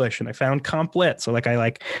do English and I found comp lit. So like,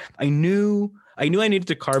 I knew I needed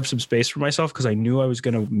to carve some space for myself because I knew I was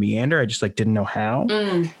going to meander. I just like didn't know how.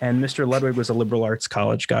 And Mr. Ludwig was a liberal arts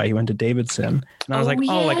college guy. He went to Davidson. And I was like,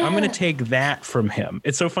 like I'm going to take that from him.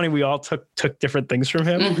 It's so funny. We all took different things from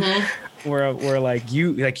him. Where like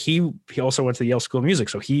he also went to the Yale School of Music.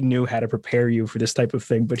 So he knew how to prepare you for this type of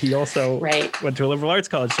thing. But he also went to a liberal arts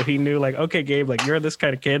college. So he knew like, okay, Gabe, like you're this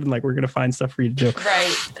kind of kid and like we're going to find stuff for you to do.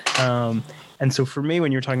 Right. And so for me,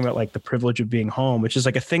 when you're talking about like the privilege of being home, which is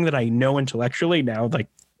like a thing that I know intellectually now, like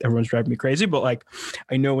everyone's driving me crazy, but like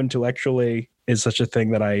I know intellectually is such a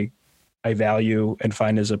thing that I value and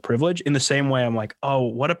find as a privilege. In the same way, I'm like, oh,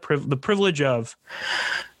 what the privilege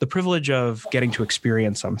of getting to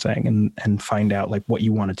experience something and find out like what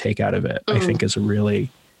you want to take out of it. I think is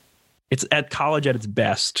it's at college at its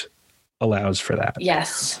best allows for that.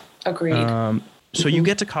 Yes, agreed. So you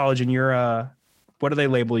get to college and you're what do they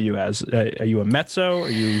label you as? Are you a mezzo? Are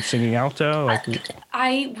you singing alto? Like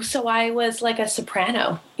I was like a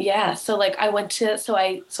soprano. Yeah. So like I went to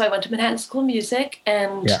Manhattan School of Music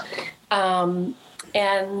and right off the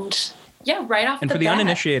bat. And for the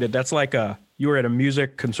uninitiated, that's like you were at a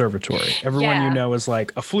music conservatory. Everyone you know is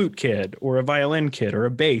like a flute kid or a violin kid or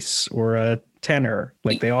a bass or a tenor.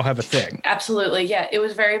 Like they all have a thing. Absolutely. Yeah. It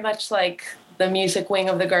was very much like the music wing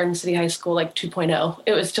of the Garden City High School, like 2.0.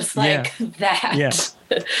 It was just like that. Yeah.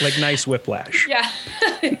 Like nice whiplash. Yeah.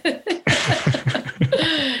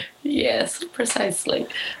 Yes, precisely.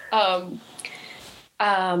 So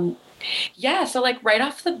like right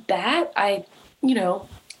off the bat, I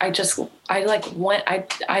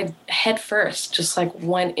head first just like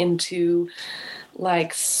went into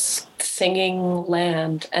like singing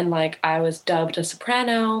land, and like I was dubbed a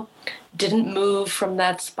soprano, didn't move from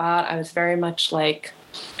that spot. I was very much like,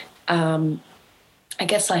 I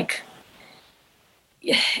guess like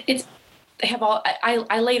it's, they have all,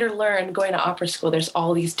 I later learned going to opera school, there's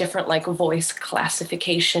all these different like voice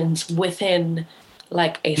classifications within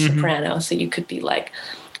like a soprano. So you could be like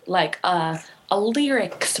a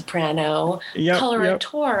lyric soprano,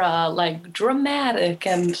 coloratura, like dramatic,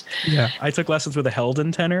 and I took lessons with a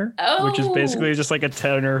Helden tenor, which is basically just like a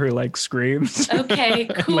tenor who like screams. Okay,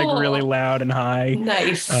 cool. Like really loud and high.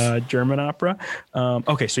 Nice. German opera.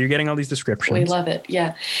 Okay, so you're getting all these descriptions. We love it.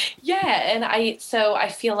 Yeah, and I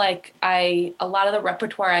feel like a lot of the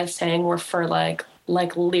repertoire I sang were for like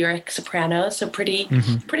like lyric soprano, so pretty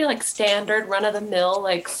like standard run of the mill,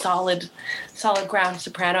 like solid ground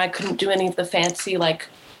soprano. I couldn't do any of the fancy like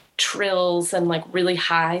trills and like really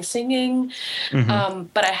high singing,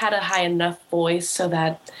 but I had a high enough voice so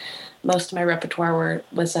that most of my repertoire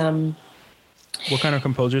was what kind of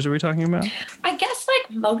composers are we talking about? I guess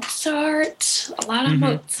like Mozart, a lot of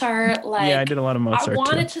Mozart. Like, yeah, I did a lot of Mozart. I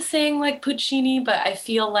wanted to sing like Puccini, but I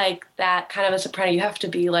feel like that kind of a soprano, you have to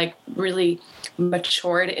be like really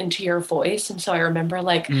matured into your voice. And so I remember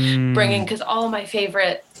like bringing, because all of my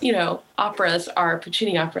favorite, you know, operas are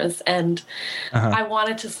Puccini operas, and I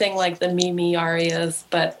wanted to sing like the Mimi arias,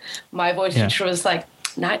 but my voice teacher was like,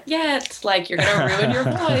 not yet. Like, you're going to ruin your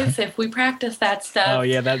voice if we practice that stuff. Oh,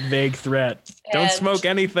 yeah, that vague threat. Don't smoke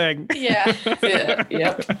anything. Yeah.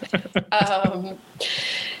 Yep.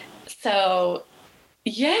 So,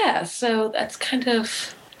 yeah. So that's kind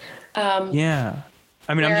of... yeah.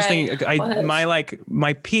 I mean, I'm just thinking,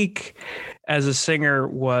 my peak as a singer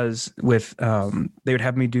was with, they would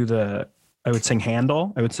have me do I would sing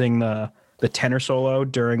Handel. I would sing the tenor solo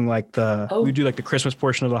during like we do like the Christmas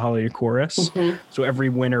portion of the holiday chorus. So every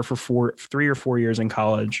winter for 3 or 4 years in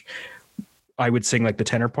college, I would sing like the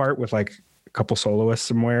tenor part with like a couple soloists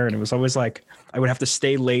somewhere. And it was always like, I would have to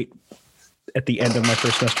stay late at the end of my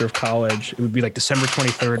first semester of college. It would be like December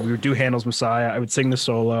 23rd. We would do Handel's Messiah. I would sing the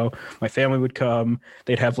solo. My family would come.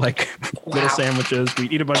 They'd have like little sandwiches.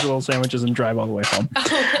 We'd eat a bunch of little sandwiches and drive all the way home.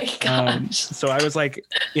 Oh my gosh. So I was like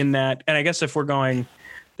in that. And I guess if we're going,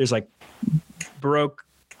 there's like Baroque,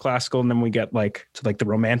 classical, and then we get like to like the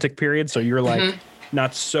Romantic period. So you're like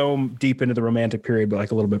not so deep into the Romantic period, but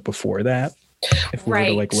like a little bit before that, if we were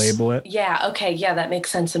to like label it. Yeah. Okay. Yeah, that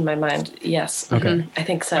makes sense in my mind. Yes. Okay. I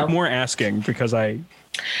think so. I'm more asking because I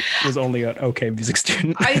was only an okay music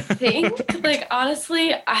student. I think, like,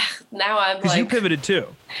 honestly, now I'm like... Because you pivoted too,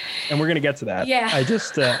 and we're going to get to that. Yeah. I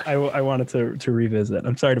just, I wanted to revisit.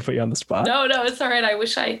 I'm sorry to put you on the spot. No, it's all right. I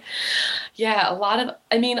wish I feel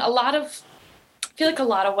like a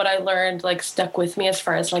lot of what I learned, like, stuck with me as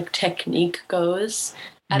far as, like, technique goes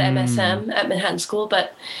at MSM, at Manhattan School,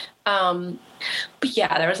 but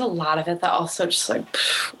yeah, there was a lot of it that also just, like,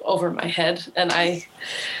 over my head, and I...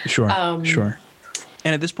 Sure.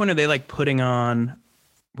 And at this point, are they like putting on,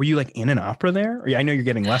 were you like in an opera there? I know you're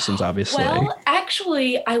getting lessons, obviously. Well,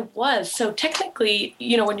 actually, I was. So technically,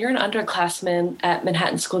 you know, when you're an underclassman at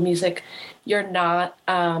Manhattan School of Music, you're not,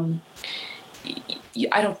 I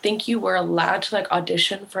don't think you were allowed to like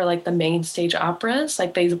audition for like the main stage operas.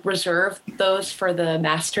 Like they reserve those for the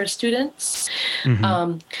master's students.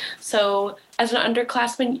 So as an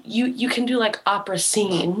underclassman, you can do like opera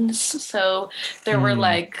scenes. So there were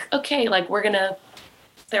like, okay, like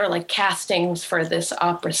there were like castings for this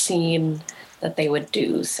opera scene that they would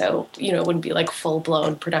do. So, you know, it wouldn't be like full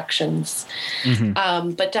blown productions,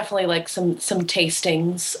 but definitely like some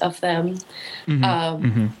tastings of them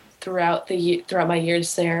throughout my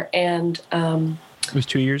years there. And it was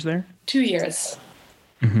 2 years there? 2 years.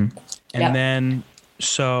 And then,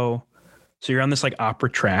 so you're on this like opera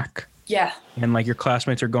track. Yeah. And like your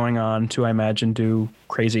classmates are going on to, I imagine, do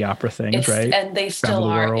crazy opera things, right? And they still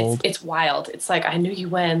are. It's wild. It's like, I knew you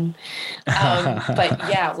when. But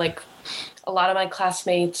yeah, like a lot of my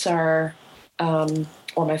classmates are, or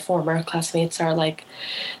my former classmates are like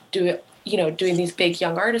doing these big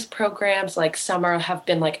young artist programs. Like some have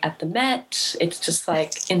been like at the Met. It's just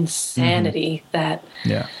like insanity that.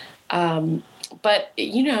 Yeah. But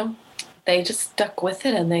you know, they just stuck with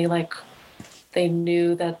it, and they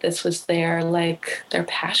knew that this was their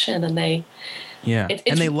passion, and they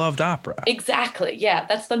they loved opera. Exactly. Yeah,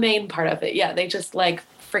 that's the main part of it. Yeah, they just like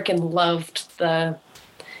freaking loved can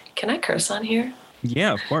I curse on here?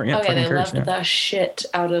 Yeah, of course. Yeah, okay, they loved the shit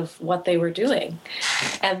out of what they were doing,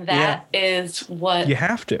 and that is what you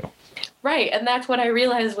have to. Right, and that's what I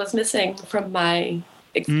realized was missing from my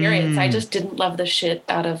experience. I just didn't love the shit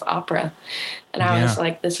out of opera, and I was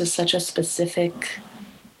like, this is such a specific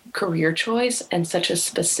career choice and such a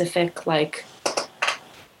specific thing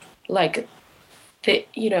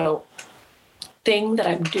that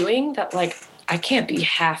I'm doing that like I can't be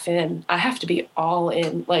half in. I have to be all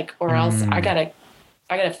in, like, or else I gotta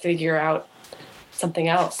figure out something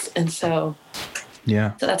else. And so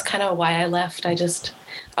that's kind of why I left. I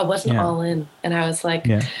wasn't all in, and I was like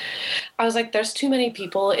there's too many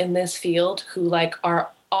people in this field who like are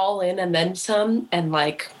all in and then some, and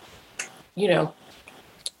like, you know,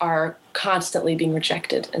 are constantly being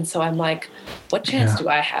rejected. And so I'm like, what chance do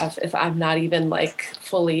I have if I'm not even like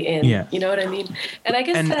fully in? You know what I mean? And I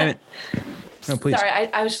guess no, please. Sorry,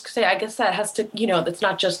 I was just gonna say, I guess that has to, you know, that's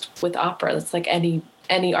not just with opera. It's like any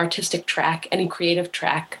artistic track, any creative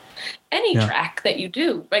track. any track that you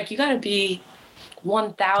do. Like, you got to be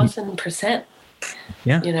 1,000%.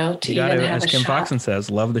 Yeah. You know, to you even gotta, have as a Kim shot. Foxon says,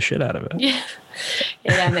 love the shit out of it. Yeah.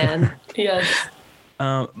 Yeah, man. Yes.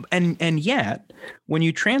 And yet, when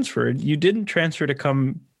you transferred, you didn't transfer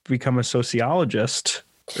to become a sociologist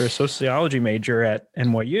or a sociology major at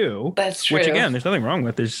NYU. That's true. Which, again, there's nothing wrong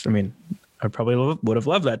with. I probably would have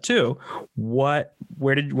loved that too. What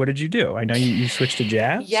did you do? I know you switched to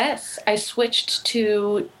jazz. Yes, I switched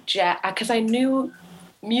to jazz because I knew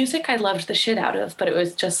music I loved the shit out of, but it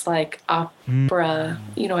was just like opera.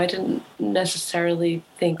 You know, I didn't necessarily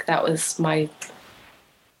think that was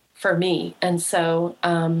for me. And so,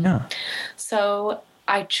 so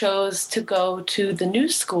I chose to go to the new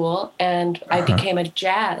school, and I became a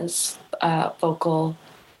jazz vocal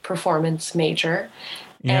performance major.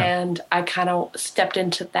 Yeah. And I kind of stepped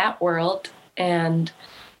into that world, and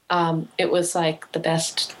it was like the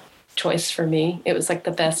best choice for me. It was like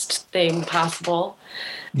the best thing possible.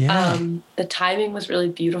 Yeah. The timing was really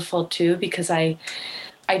beautiful too, because I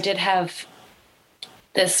did have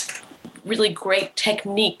this really great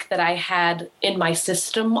technique that I had in my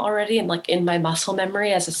system already and like in my muscle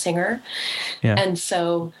memory as a singer. Yeah. And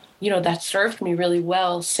so, you know, that served me really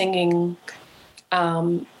well singing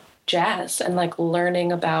jazz and like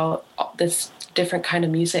learning about this different kind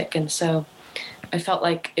of music. And so I felt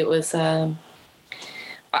like it was, I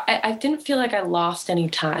didn't feel like I lost any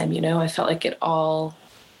time, you know. I felt like it all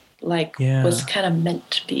was kind of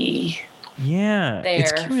meant to be. Yeah,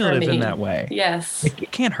 it's cumulative in that way. Yes.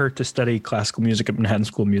 It can't hurt to study classical music at Manhattan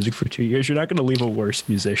School of Music for 2 years. You're not going to leave a worse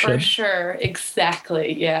musician. For sure.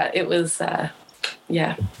 Exactly. Yeah, it was,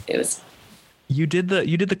 it was. You did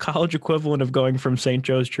the college equivalent of going from St.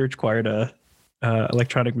 Joe's Church Choir to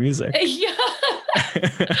electronic music. Yeah.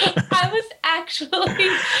 I was actually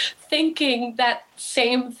thinking that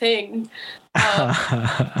same thing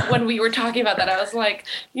when we were talking about that. I was like,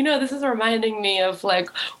 you know, this is reminding me of like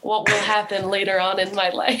what will happen later on in my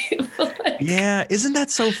life. Yeah, isn't that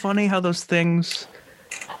so funny how those things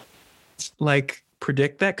like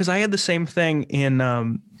predict that? Because I had the same thing in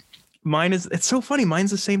it's so funny.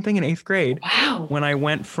 Mine's the same thing in 8th grade. Wow. When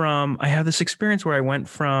I have this experience where I went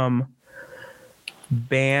from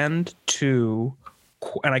band to,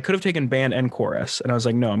 and I could have taken band and chorus, and I was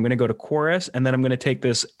like, no, I'm going to go to chorus, and then I'm going to take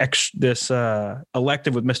this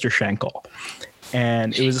elective with Mr. Schenkel.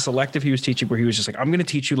 And it was this elective he was teaching where he was just like, I'm going to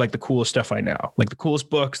teach you like the coolest stuff I know, like the coolest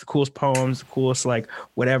books, the coolest poems, the coolest like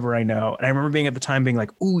whatever I know. And I remember being at the time being like,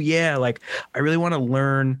 ooh yeah, like I really want to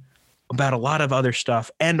learn about a lot of other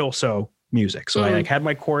stuff and also music. So I like had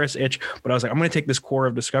my chorus itch, but I was like, I'm going to take this core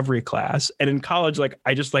of discovery class. And in college, like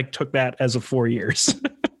I just like took that as a 4 years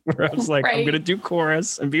where I was like, I'm going to do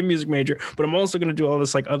chorus and be a music major, but I'm also going to do all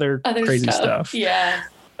this like other crazy stuff. Yeah.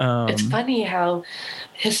 It's funny how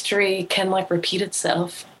history can like repeat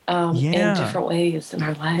itself in different ways in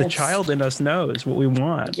our lives. The child in us knows what we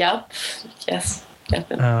want. Yep. Yes.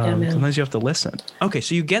 Sometimes you have to listen. Okay.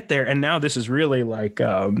 So you get there and now this is really like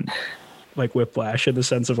Whiplash in the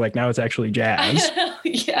sense of like now it's actually jazz.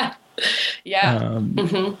 Yeah.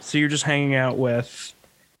 So you're just hanging out with,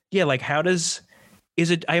 like is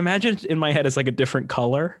it? I imagine in my head it's like a different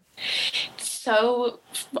color. So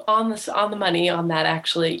on the money on that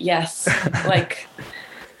actually, yes, like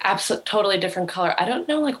absolute totally different color. I don't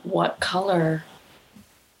know like what color.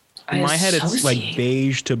 In my head, it's like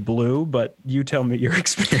beige to blue, but you tell me your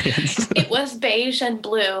experience. It was beige and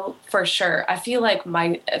blue for sure. I feel like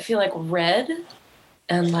red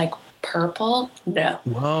and like purple. No.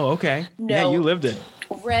 Whoa. Okay. No. Yeah, you lived it.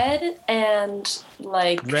 Red and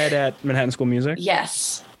like red at Manhattan School of Music.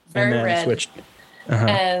 Yes. Very and then red. Switched.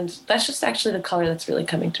 And that's just actually the color that's really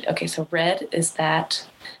coming to me. Okay, so red is that.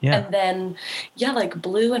 Yeah. And then, like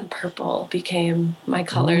blue and purple became my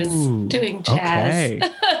colors doing jazz. Okay.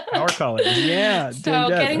 Power colors. Yeah. So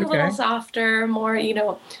getting a little softer, more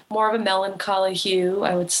of a melancholy hue,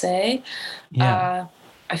 I would say. Yeah.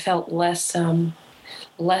 I felt less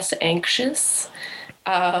anxious.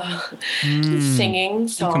 Singing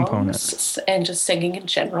songs and just singing in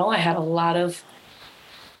general. I had a lot of,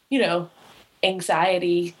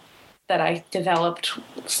 anxiety that I developed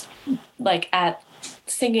like at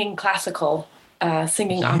singing classical,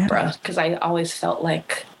 singing opera, because I always felt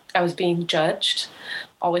like I was being judged.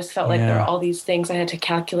 Always felt like there were all these things I had to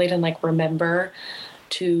calculate and like remember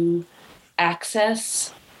to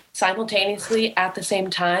access simultaneously at the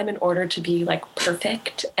same time in order to be like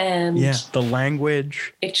perfect. And the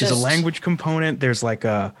language, there's a language component. There's like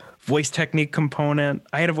a voice technique component.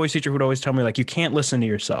 I had a voice teacher who'd always tell me like, you can't listen to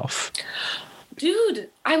yourself. Dude,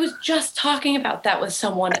 I was just talking about that with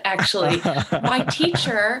someone, actually. My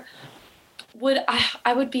teacher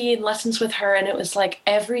I would be in lessons with her, and it was like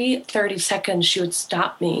every 30 seconds she would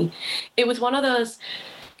stop me. It was one of those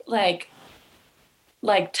like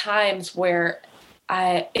times where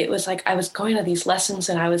it was like I was going to these lessons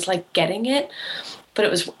and I was like getting it, but it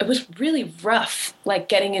was really rough, like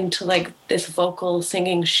getting into like this vocal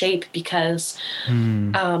singing shape, because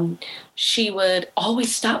she would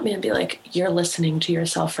always stop me and be like, "You're listening to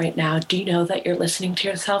yourself right now. Do you know that you're listening to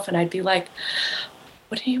yourself?" And I'd be like,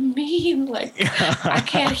 "What do you mean? Like, I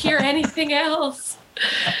can't hear anything else."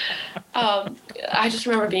 I just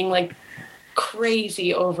remember being like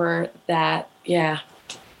crazy over that. Yeah.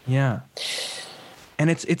 Yeah. And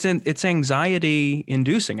it's anxiety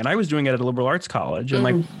inducing. And I was doing it at a liberal arts college, and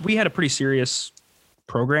like we had a pretty serious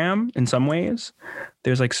program in some ways.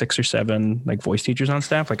 There's like 6 or 7 like voice teachers on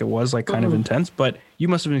staff. Like it was like kind of intense, but you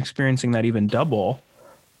must have been experiencing that even double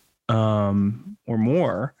or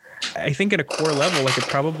more. I think at a core level, like it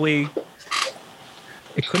couldn't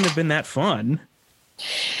have been that fun.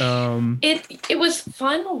 It was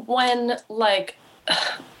fun when like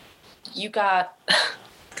you got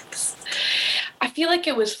I feel like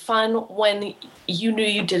it was fun when you knew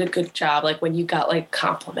you did a good job, like when you got like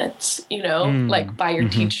compliments, you know, like by your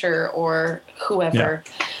teacher or whoever.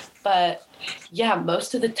 Yeah. But yeah,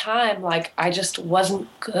 most of the time, like I just wasn't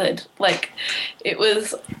good. Like it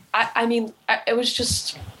was, it was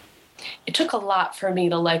just, it took a lot for me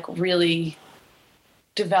to like really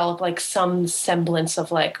develop like some semblance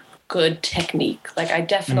of like good technique. Like I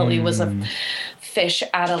definitely was a fish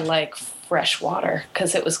out of like fresh water,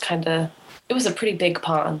 because it was a pretty big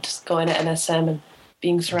pond, just going to NSM and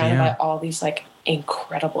being surrounded by all these like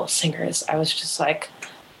incredible singers. I was just like,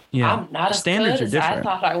 I'm not as good as I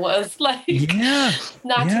thought I was. Like,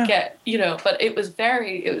 not to get, you know, but it was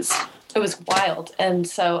wild. And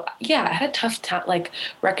so, yeah, I had a tough time like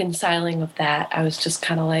reconciling of that. I was just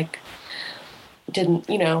kind of like,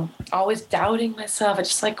 always doubting myself. It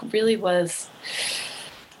just like really was,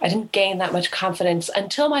 I didn't gain that much confidence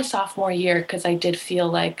until my sophomore year, because I did feel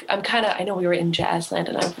like I know we were in Jazzland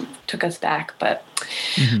and I took us back, but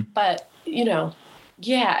you know,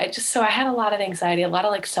 yeah, I had a lot of anxiety, a lot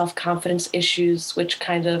of like self-confidence issues, which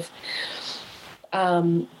kind of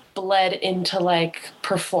bled into like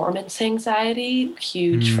performance anxiety,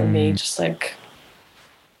 huge for me, just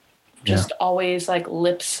always like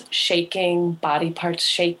lips shaking, body parts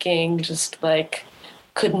shaking, just like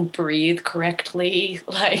couldn't breathe correctly.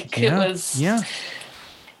 Like it was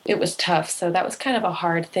tough. So that was kind of a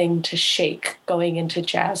hard thing to shake going into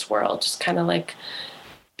jazz world, just kind of like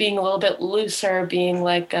being a little bit looser, being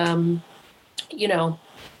like,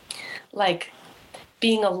 like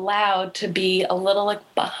being allowed to be a little like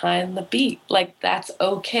behind the beat. Like that's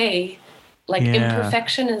okay. Like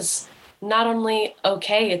imperfection is not only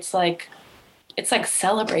okay, it's like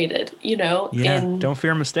celebrated, you know? Yeah. Don't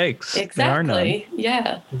fear mistakes. Exactly. There are none.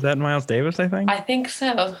 Yeah. Is that Miles Davis, I think? I think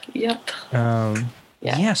so. Yep.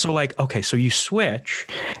 Yeah. So like, okay, so you switch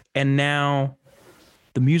and now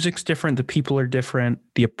the music's different. The people are different.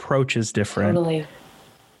 The approach is different. Totally.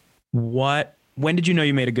 When did you know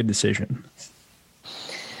you made a good decision?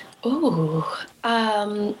 Ooh,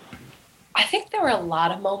 I think there were a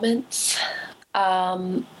lot of moments,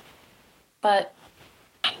 but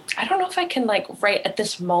I don't know if I can like right at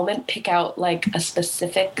this moment pick out like a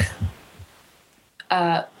specific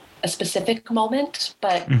moment,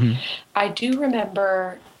 but I do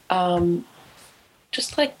remember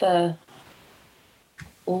just like the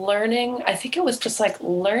learning. I think it was just like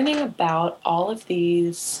learning about all of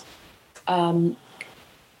these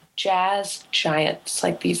jazz giants,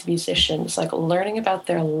 like these musicians, like learning about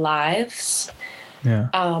their lives,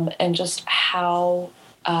 and just how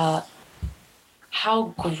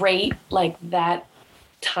great like that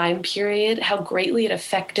time period, how greatly it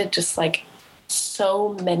affected just like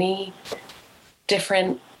so many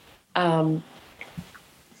different artists,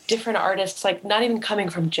 like not even coming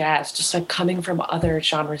from jazz, just like coming from other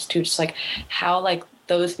genres too, just like how like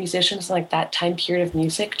those musicians, like that time period of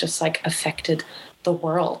music just like affected the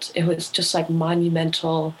world. It was just like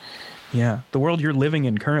monumental. Yeah, the world you're living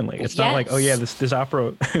in currently. It's not like, oh yeah, this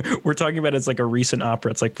opera we're talking about, it's like a recent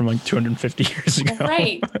opera. It's like from like 250 years ago.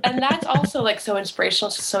 Right. And that's also like so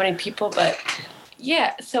inspirational to so many people. But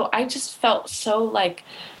yeah, so I just felt so like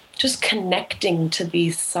just connecting to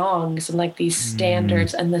these songs and like these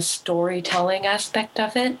standards and the storytelling aspect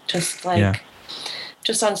of it. Just like,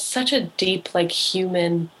 just on such a deep, like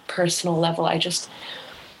human, personal level. I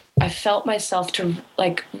felt myself to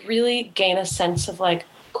like really gain a sense of like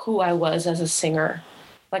who I was as a singer.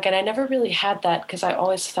 Like, and I never really had that because I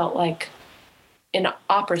always felt like in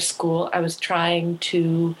opera school, I was trying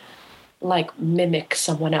to like mimic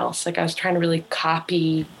someone else. Like I was trying to really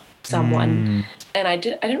copy someone. And I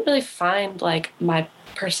didn't really find like my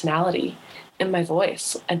personality in my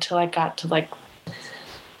voice until I got to like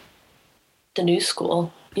the new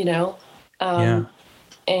school, you know?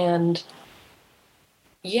 And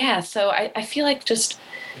yeah, so I feel like just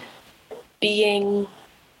being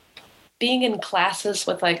in classes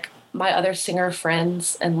with like my other singer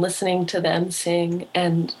friends and listening to them sing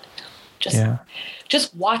and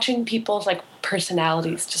just watching people's like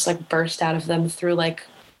personalities just like burst out of them through like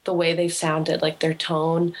the way they sounded, like their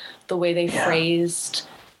tone, the way they phrased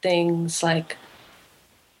things, like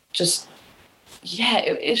just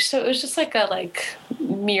it was just like a like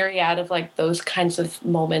myriad of like those kinds of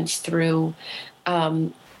moments through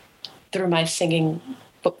my singing,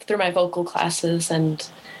 through my vocal classes, and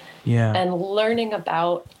learning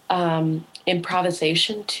about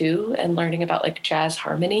improvisation too, and learning about like jazz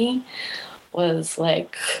harmony was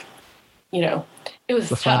like, you know, it was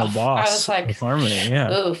the tough. Final boss. I was like, harmony,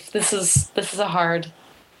 oof, this is a hard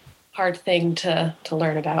thing to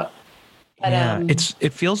learn about. But,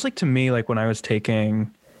 it feels like to me, like when I was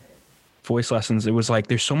taking voice lessons, it was like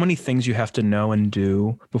there's so many things you have to know and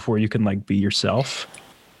do before you can like be yourself.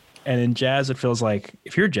 And in jazz, it feels like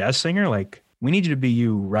if you're a jazz singer, like we need you to be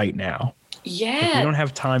you right now. Yeah. Like, we don't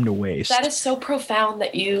have time to waste. That is so profound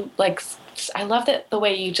that you like, I love that the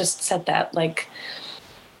way you just said that. Like,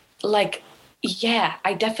 yeah,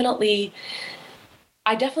 I definitely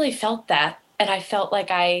felt that. And I felt like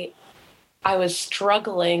I was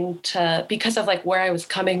struggling to, because of like where I was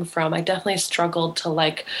coming from, I definitely struggled to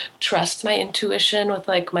like trust my intuition with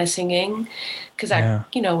like my singing, because I,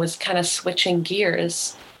 you know, was kind of switching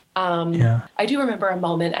gears. I do remember a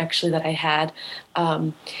moment actually that I had.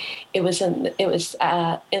 It was in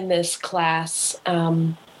this class.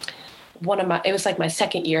 It was like my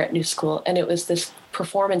second year at New School, and it was this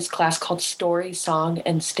performance class called Story, Song,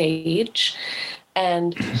 and Stage.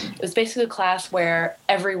 And it was basically a class where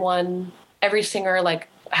every singer like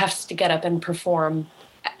has to get up and perform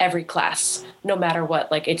every class, no matter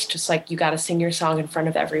what. Like, it's just like, you got to sing your song in front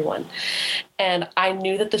of everyone. And I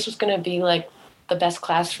knew that this was going to be like the best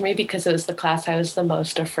class for me, because it was the class I was the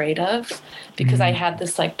most afraid of, because I had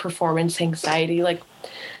this like performance anxiety, like,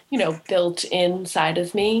 you know, built inside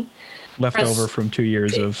of me. Left over from 2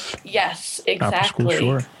 years of yes, exactly.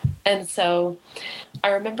 School, sure. And so I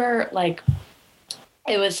remember like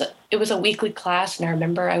it was a weekly class, and I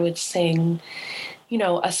remember I would sing, you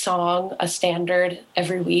know, a song, a standard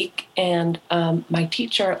every week. And my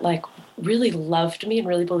teacher like really loved me and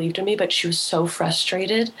really believed in me, but she was so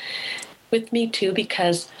frustrated with me too,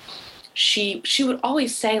 because she would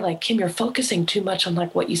always say like, Kim, you're focusing too much on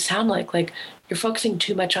like what you sound like you're focusing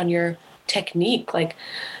too much on your technique, like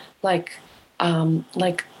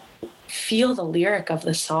feel the lyric of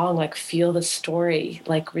the song, like feel the story,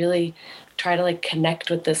 like really try to like connect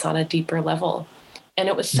with this on a deeper level. And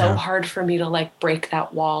it was so hard for me to like break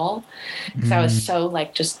that wall, because I was so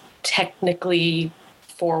like just technically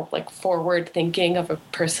forward thinking of a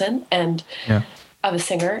person and of a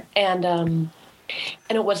singer. And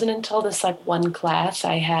it wasn't until this like one class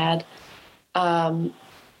I had,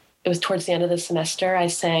 it was towards the end of the semester, I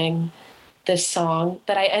sang this song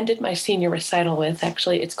that I ended my senior recital with.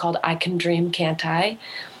 Actually, it's called I Can Dream, Can't I?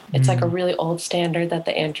 It's like a really old standard that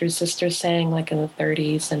the Andrews Sisters sang like in the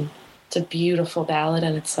 30s. And it's a beautiful ballad.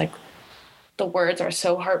 And it's like, the words are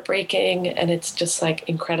so heartbreaking, and it's just like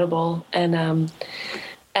incredible. And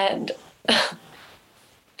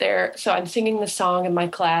so I'm singing the song in my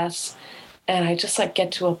class, and I just like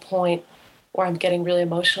get to a point where I'm getting really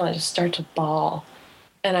emotional. I just start to bawl,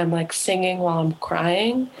 and I'm like singing while I'm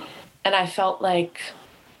crying. And I just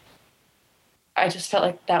felt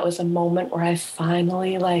like that was a moment where I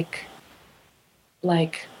finally like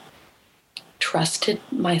trusted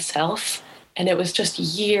myself. And it was just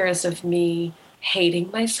years of me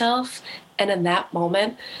hating myself. And in that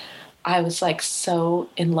moment, I was like so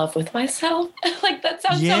in love with myself. Like, that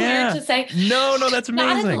sounds so weird to say. No, that's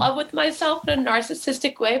amazing. Not in love with myself in a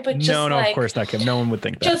narcissistic way, but just no, of course not, Kim. No one would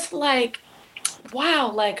think that. Just like,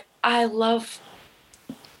 wow, like I love,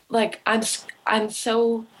 like I'm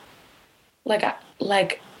so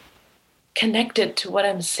like connected to what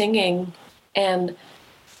I'm singing, and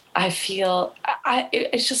I feel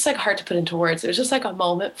it's just like hard to put into words. It was just like a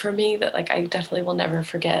moment for me that like I definitely will never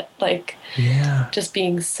forget. Like, just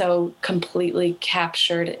being so completely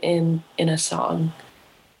captured in a song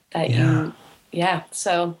that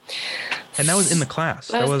so. And that was in the class.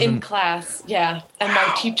 That was in class, yeah. And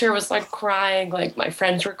my teacher was like crying, like my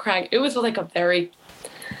friends were crying. It was like a very,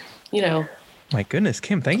 you know, My goodness,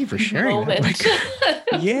 Kim, thank you for sharing that. Like,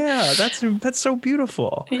 yeah, that's so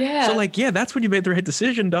beautiful. Yeah. So like, yeah, that's when you made the right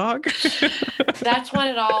decision, dog. That's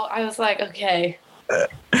when I was like, okay,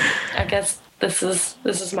 I guess this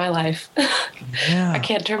is my life. Yeah. I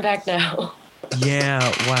can't turn back now. Yeah.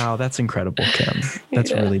 Wow. That's incredible, Kim.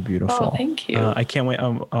 That's really beautiful. Oh, thank you. I can't wait.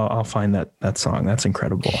 I'll find that song. That's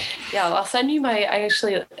incredible. Yeah. I'll send you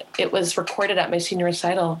it was recorded at my senior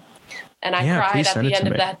recital. And I cried at the end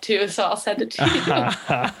of that too, so I'll send it to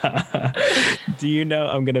you. Do you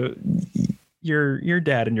know your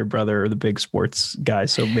dad and your brother are the big sports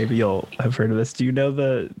guys, so maybe you'll have heard of this. Do you know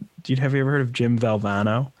have you ever heard of Jim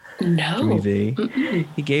Valvano? No. Jimmy V.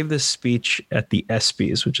 He gave this speech at the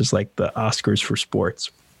ESPYs, which is like the Oscars for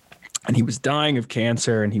sports. And he was dying of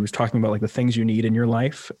cancer, and he was talking about like the things you need in your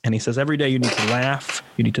life. And he says, every day you need to laugh,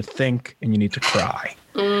 you need to think, and you need to cry.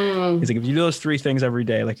 He's like, if you do those three things every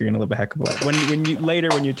day, like you're going to live a heck of a life. When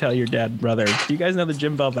you tell your dad, brother, do you guys know the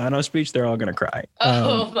Jim Valvano speech? They're all going to cry.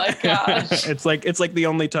 Oh my gosh. It's like the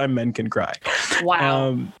only time men can cry. Wow.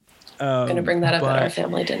 I'm going to bring that up at our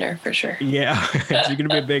family dinner for sure. Yeah. It's going to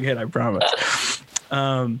be a big hit, I promise.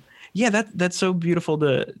 Yeah, that's so beautiful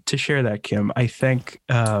to share that, Kim. I think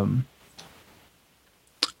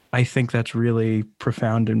that's really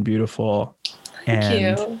profound and beautiful. Thank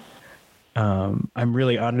you. I'm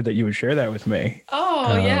really honored that you would share that with me.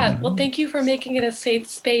 Oh, yeah. Well, thank you for making it a safe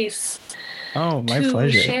space. Oh, my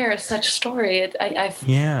pleasure. To share such story. I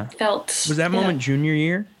felt. Was that moment junior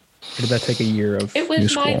year? Or did that take a year of It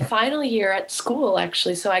was my final year at school,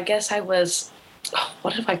 actually. So I guess I was,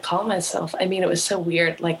 what did I call myself? I mean, it was so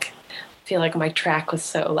weird. Like, I feel like my track was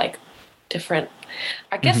so like different.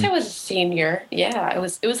 I guess I was a senior. Yeah, it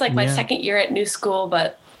was like my second year at new school,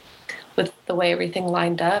 but with the way everything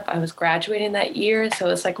lined up, I was graduating that year, so it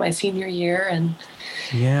was like my senior year, and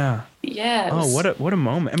yeah. What a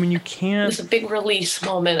moment! I mean, you can't. It was a big release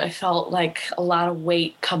moment. I felt like a lot of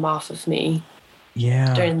weight come off of me.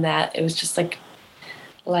 Yeah. During that, it was just like,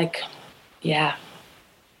 yeah.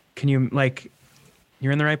 Can you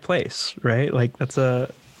you're in the right place, right? Like that's you're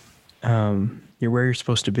where you're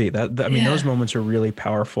supposed to be. I mean, those moments are really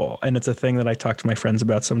powerful. And it's a thing that I talk to my friends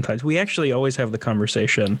about sometimes. We actually always have the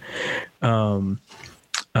conversation, moments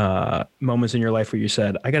in your life where you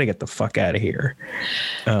said, I got to get the fuck out of here.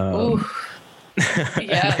 Yeah,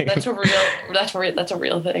 that's a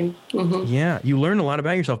real thing. Mm-hmm. Yeah. You learn a lot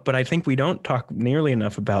about yourself, but I think we don't talk nearly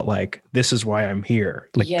enough about like, this is why I'm here.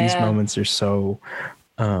 Like these moments are so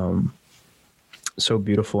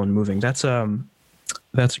beautiful and moving.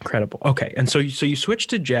 That's incredible. Okay. And so you switched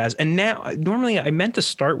to jazz, and now normally I meant to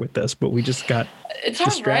start with this, but we just got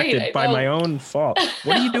distracted by my own fault.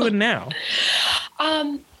 What are you doing now?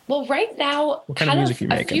 Well, right now, what kind of music are you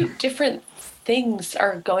making? A few different things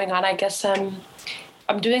are going on. I guess I'm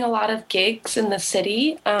doing a lot of gigs in the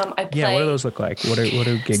city. I play. Yeah, what do those look like? What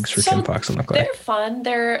do gigs for Kim Foxen look like? They're fun.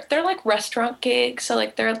 They're like restaurant gigs. So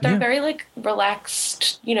like they're very like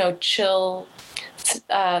relaxed, chill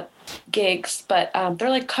gigs, but they're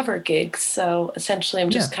like cover gigs. So essentially I'm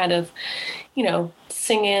just kind of,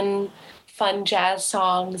 singing fun jazz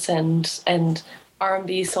songs and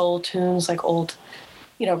R&B soul tunes, like old,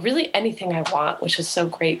 really anything I want, which is so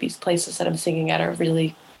great. These places that I'm singing at are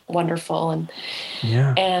really wonderful. And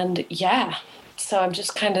so I'm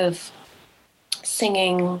just kind of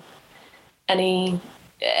singing anything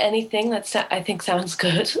that I think sounds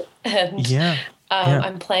good. And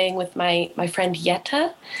I'm playing with my friend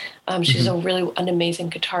Yetta. She's an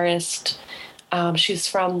amazing guitarist. She's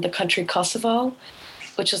from the country Kosovo,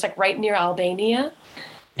 which is like right near Albania.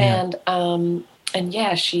 Yeah. And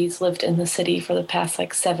she's lived in the city for the past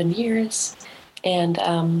like 7 years. And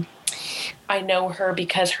I know her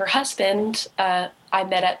because her husband, I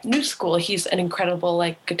met at New School. He's an incredible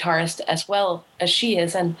like guitarist as well as she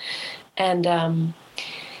is. So I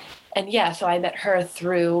met her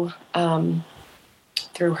through her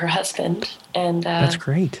husband. And that's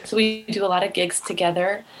great. So we do a lot of gigs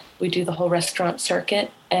together. We do the whole restaurant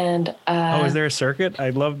circuit. And is there a circuit?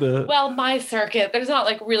 I love my circuit. There's not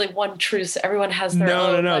like really one true. Everyone has their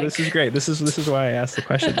own. No. Like... This is great. This is why I asked the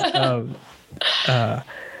question.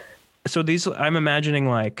 So these, I'm imagining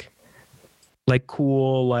like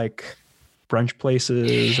cool like brunch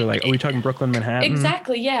places, or like, are we talking Brooklyn, Manhattan?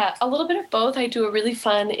 Exactly. Yeah, a little bit of both. I do a really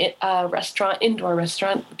fun indoor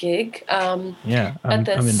restaurant gig. I'm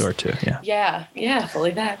indoor too. Yeah,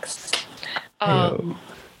 fully vaxxed.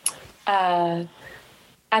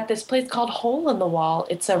 At this place called Hole in the Wall.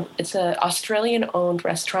 It's a Australian owned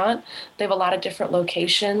restaurant. They have a lot of different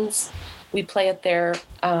locations. We play at their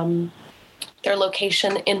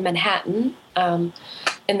location in Manhattan, in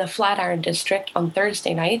in the Flatiron District on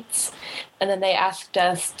Thursday nights. And then they asked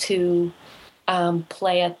us to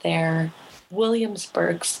play at their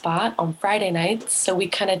Williamsburg spot on Friday nights. So we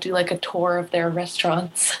kind of do like a tour of their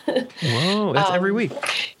restaurants. Whoa, that's every week.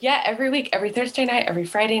 Yeah, every week, every Thursday night, every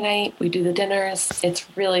Friday night, we do the dinners. It's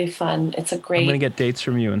really fun. It's a great... I'm going to get dates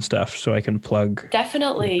from you and stuff so I can plug.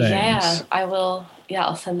 Definitely. Yeah, I will. Yeah,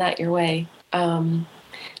 I'll send that your way.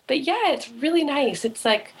 But yeah, it's really nice. It's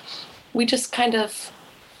like, we just kind of,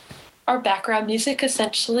 our background music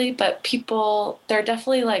essentially, but people, there are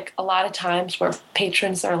definitely like a lot of times where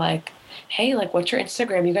patrons are like, hey, like, what's your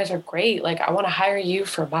Instagram? You guys are great. Like, I want to hire you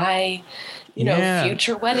for my, you know,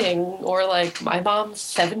 future wedding or like my mom's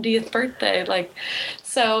 70th birthday. Like,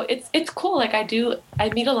 so it's cool. Like I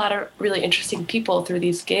meet a lot of really interesting people through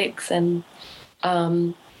these gigs. And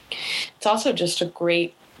it's also just a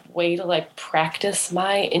great way to like practice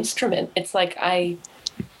my instrument. It's like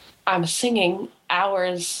I'm singing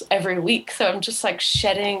hours every week, so I'm just like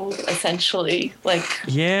shedding essentially like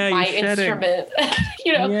my instrument.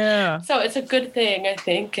 You know, so it's a good thing, I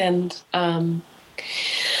think. And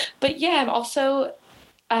but yeah, I'm also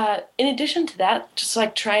in addition to that, just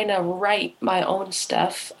like trying to write my own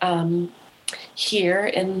stuff here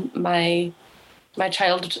in my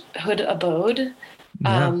childhood abode.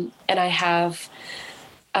 And I have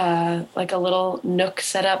like a little nook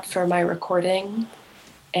set up for my recording.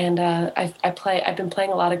 And I've been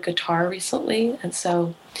playing a lot of guitar recently, and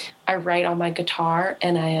so I write on my guitar,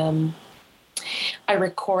 and I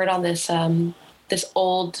record on this this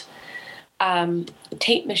old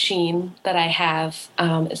tape machine that I have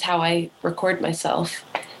is how I record myself,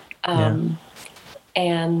 and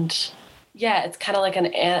yeah, it's kind of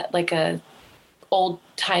like a old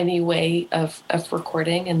timey way of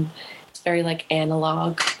recording, and it's very like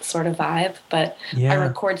analog sort of vibe, but I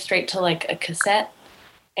record straight to like a cassette.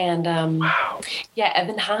 And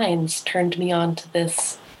Evan Hines turned me on to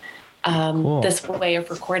this this way of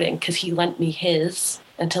recording because he lent me his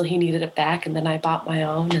until he needed it back, and then I bought my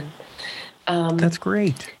own. And that's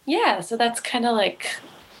great. Yeah, so that's kind of like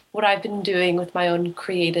what I've been doing with my own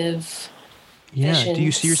creative visions. Do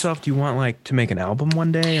you see yourself? Do you want like to make an album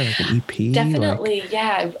one day or like an EP? Definitely,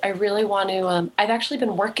 yeah. I really want to. I've actually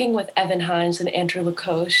been working with Evan Hines and Andrew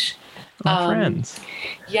Lacoche. Friends.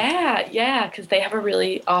 Yeah, because they have a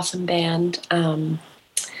really awesome band, the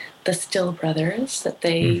Still Brothers, that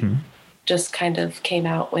they just kind of came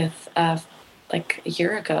out with like a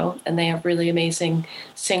year ago, and they have really amazing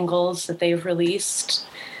singles that they've released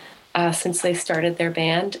since they started their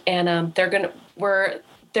band, and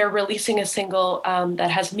they're releasing a single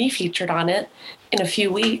that has me featured on it in a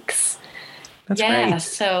few weeks. That's great.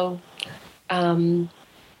 So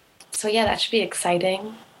yeah, that should be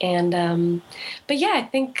exciting. And, but yeah, I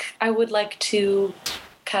think I would like to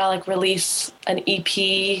kind of like release an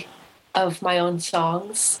EP of my own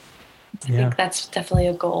songs. I think that's definitely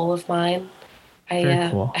a goal of mine. I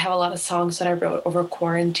cool. I have a lot of songs that I wrote over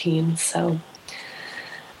quarantine, so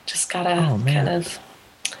just gotta kind of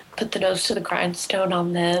put the nose to the grindstone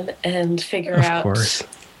on them and figure out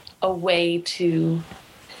a way to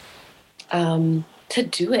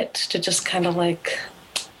do it, to just kind of like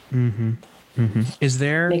Is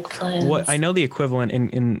there make plans. What I know the equivalent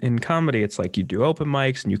in comedy, it's like you do open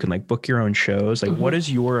mics and you can like book your own shows. Like what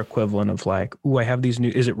is your equivalent of like, I have these new,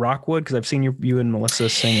 is it Rockwood? Because I've seen you and Melissa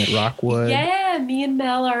sing at Rockwood. Yeah, me and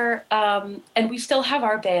Mel are and we still have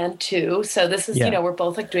our band too. So this is, you know, we're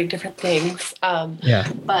both like doing different things.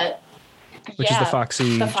 But which is the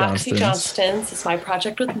Foxy Johnstons. It's my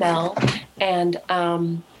project with Mel.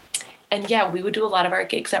 And yeah, we would do a lot of our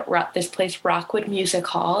gigs at this place, Rockwood Music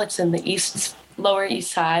Hall. It's in the Lower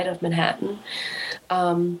East Side of Manhattan.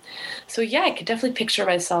 So yeah, I could definitely picture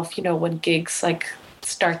myself, you know, when gigs like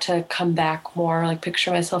start to come back more, like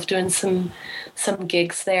picture myself doing some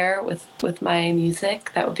gigs there with my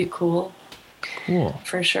music. That would be cool. Cool.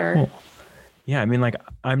 For sure. Cool. Yeah, I mean, like,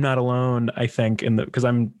 I'm not alone, I think, because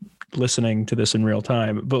I'm listening to this in real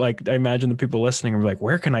time, but like I imagine the people listening are like,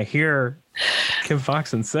 where can I hear Kim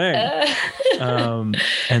Foxon sing?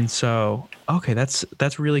 And so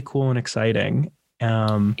that's really cool and exciting.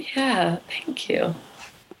 Yeah, thank you.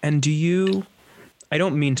 And I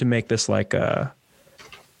don't mean to make this like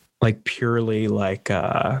purely like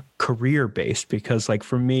career based, because like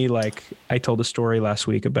for me, like I told a story last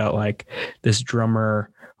week about like this drummer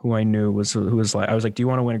who I knew who was like, I was like, do you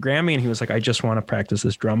want to win a Grammy? And he was like, I just want to practice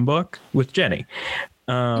this drum book with Jenny.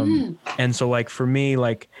 And so like, for me,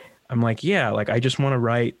 like, I'm like, yeah, like, I just want to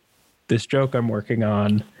write this joke I'm working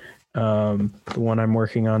on The one I'm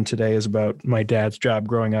working on today is about my dad's job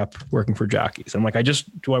growing up working for jockeys. I'm like,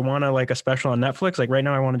 do I want to like a special on Netflix? Like right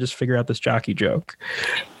now I want to just figure out this jockey joke.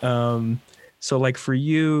 So like for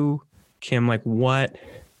you, Kim, like what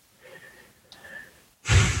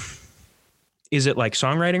is it like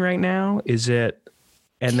songwriting right now? Is it,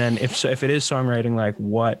 and then if it is songwriting, like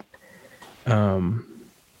what are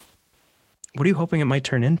you hoping it might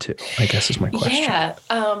turn into? I guess is my question. Yeah.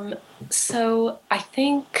 So I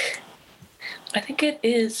think it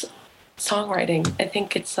is songwriting. I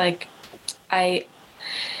think it's like, I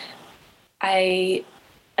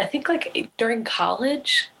think like during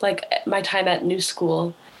college, like my time at New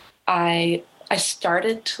School, I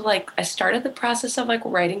started the process of like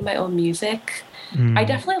writing my own music. I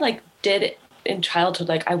definitely like did it in childhood.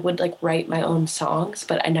 Like I would like write my own songs,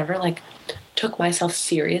 but I never like took myself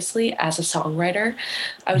seriously as a songwriter.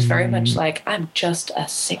 I was very much like, I'm just a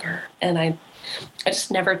singer. And I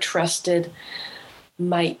just never trusted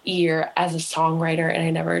my ear as a songwriter. And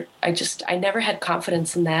I never had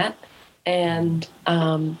confidence in that. And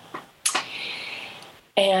I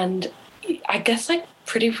guess like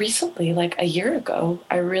pretty recently, like a year ago,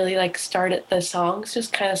 I really like started, the songs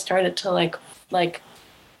just kind of started to like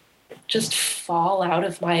just fall out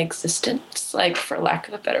of my existence, like for lack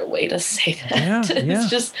of a better way to say that. It's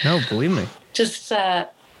just, no, believe me. Just,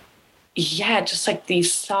 just like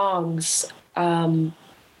these songs, and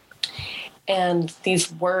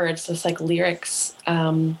these words, this like lyrics,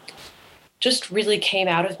 just really came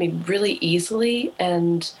out of me really easily.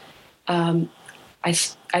 And, I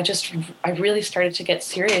really started to get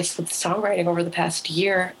serious with songwriting over the past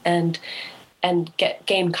year and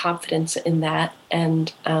gain confidence in that.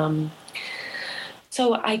 And,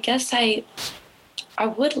 so I guess I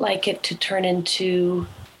would like it to turn into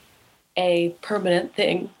a permanent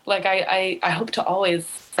thing. Like I hope to always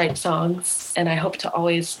write songs, and I hope to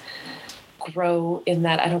always grow in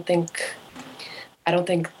that. I don't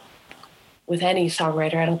think with any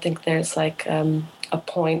songwriter, I don't think there's like a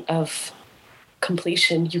point of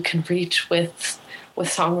completion you can reach with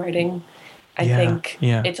songwriting. I think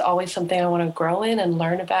it's always something I want to grow in and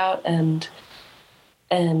learn about, and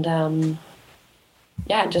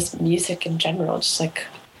just music in general,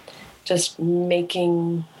 just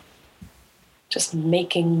making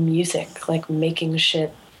music, like making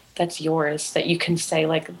shit that's yours, that you can say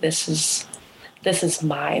like, this is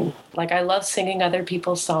mine. Like I love singing other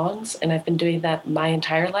people's songs, and I've been doing that my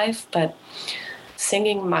entire life, but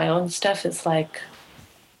singing my own stuff is like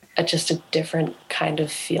just a different kind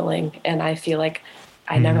of feeling, and I feel like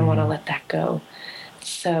I never want to let that go.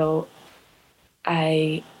 So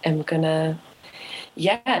I am gonna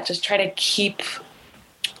just try to keep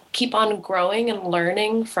on growing and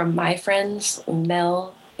learning from my friends.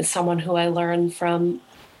 Mel is someone who I learn from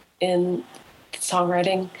in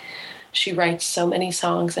songwriting. She writes so many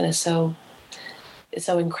songs and is so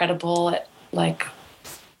incredible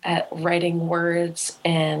at writing words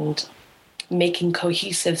and making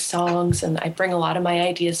cohesive songs. And I bring a lot of my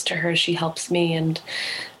ideas to her. She helps me. And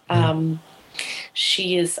I'm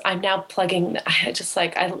now plugging. I just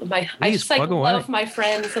love my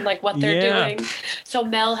friends and like what they're doing. So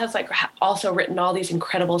Mel has like also written all these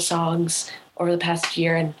incredible songs over the past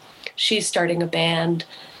year, and she's starting a band,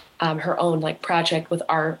 her own like project with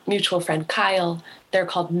our mutual friend Kyle. They're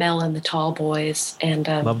called Mel and the Tall Boys, and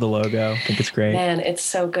love the logo. I think it's great. Man, it's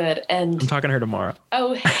so good. And I'm talking to her tomorrow.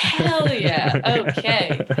 Oh hell yeah!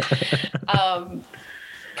 Okay,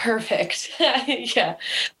 perfect. Yeah,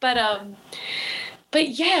 but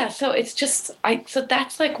yeah. So it's just So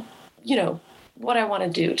that's like, what I want to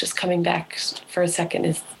do. Just coming back for a second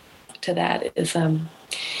I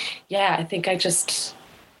think I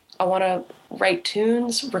want to write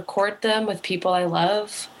tunes, record them with people I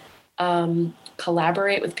love.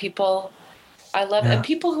 Collaborate with people I love, and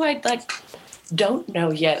people who I like don't know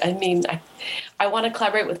yet. I mean, I want to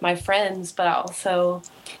collaborate with my friends, but also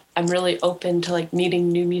I'm really open to like meeting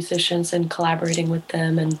new musicians and collaborating with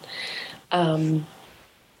them, and then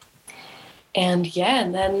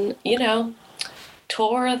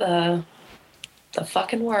tour the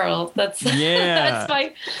fucking world. That's that's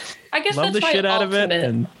my. I guess love that's the shit out of it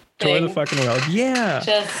and tour the fucking world. Yeah.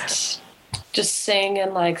 Just sing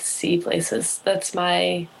and like see places. That's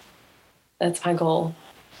my goal.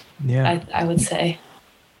 Yeah. I would say.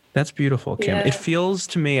 That's beautiful, Kim. Yeah. It feels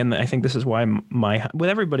to me, and I think this is why with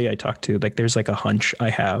everybody I talk to, like there's like a hunch I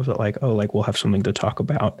have that like, oh, like we'll have something to talk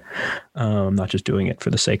about. Not just doing it for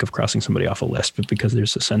the sake of crossing somebody off a list, but because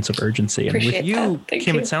there's a sense of urgency. And with you,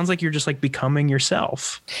 Kim, it sounds like you're just like becoming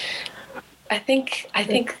yourself. I think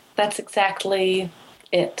that's exactly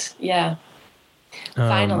it. Yeah.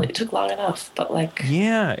 Finally, it took long enough, but like,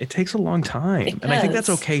 yeah, it takes a long time. And I think that's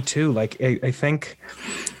okay too. Like, I think,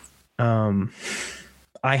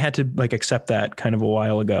 I had to like accept that kind of a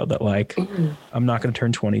while ago that like, I'm not going to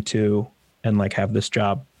turn 22 and like have this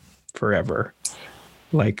job forever.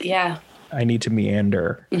 Like, yeah, I need to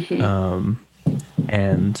meander.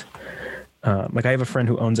 And like I have a friend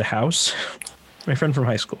who owns a house. My friend from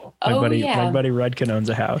high school. My buddy Rudkin owns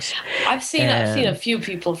a house. I've seen a few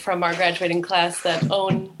people from our graduating class that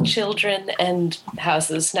own children and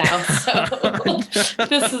houses now. So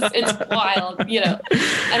it's wild, you know.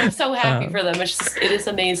 And I'm so happy for them. It is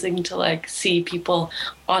amazing to like see people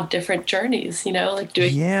on different journeys, you know, like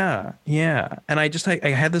doing. Yeah. And I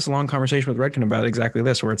had this long conversation with Rudkin about exactly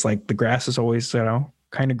this, where it's like the grass is always, you know,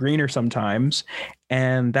 kind of greener sometimes.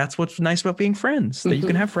 And that's what's nice about being friends, that you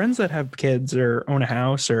can have friends that have kids or own a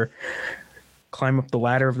house or climb up the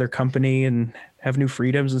ladder of their company and have new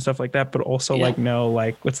freedoms and stuff like that. But also like, no,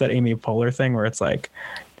 like what's that Amy Poehler thing where it's like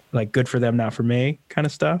good for them, not for me kind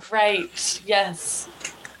of stuff. Right. Yes.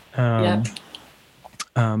 But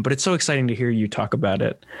it's so exciting to hear you talk about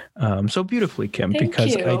it so beautifully, Kim,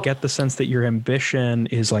 because I get the sense that your ambition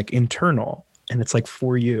is like internal and it's like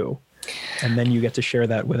for you. And then you get to share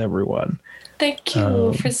that with everyone. Thank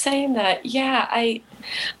you for saying that. Yeah, I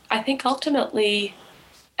think ultimately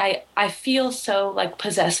I feel so like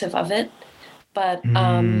possessive of it. But,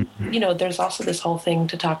 you know, there's also this whole thing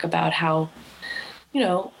to talk about how, you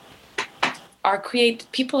know,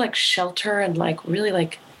 people like shelter and like really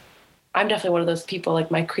like, I'm definitely one of those people, like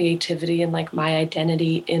my creativity and like my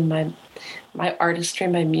identity in my artistry,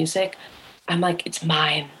 my music. I'm like, it's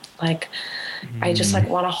mine. Like, I just like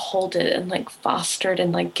want to hold it and like foster it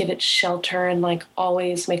and like give it shelter and like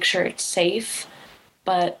always make sure it's safe.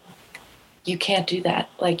 But you can't do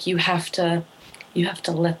that. Like you have to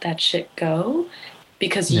let that shit go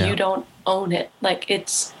because you don't own it. Like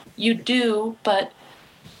you do, but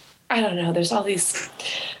I don't know. There's all these,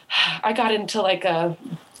 I got into like a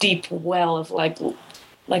deep well of like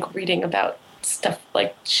reading about stuff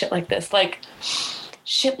like shit like this. Like,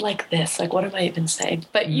 what am I even saying?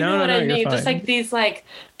 But you know what I mean? Just like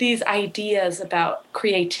these ideas about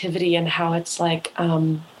creativity and how it's like,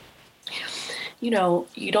 you know,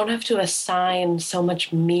 you don't have to assign so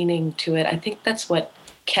much meaning to it. I think that's what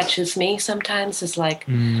catches me sometimes is like,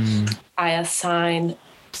 I assign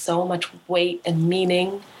so much weight and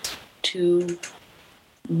meaning to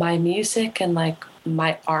my music and like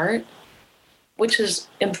my art, which is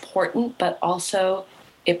important, but also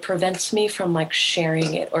it prevents me from like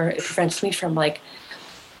sharing it, or it prevents me from like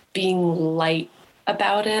being light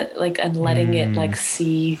about it, like, and letting it like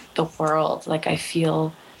see the world. Like I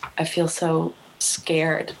feel so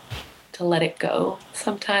scared to let it go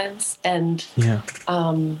sometimes. And,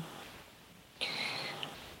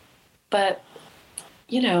 but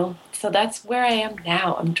you know, so that's where I am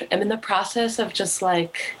now. I'm in the process of just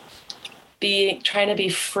like trying to be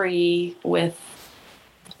free with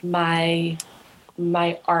my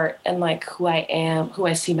art and like who I am, who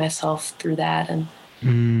I see myself through that. And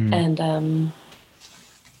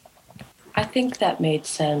I think that made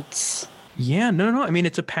sense. Yeah, no. I mean,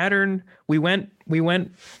 it's a pattern. We went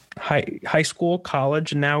high school,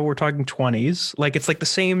 college, and now we're talking 20s. Like it's like the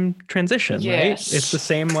same transition, right? It's the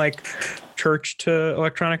same like church to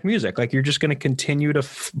electronic music. Like you're just going to continue to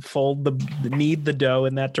fold knead the dough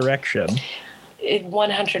in that direction.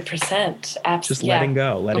 100%. Absolutely. Just letting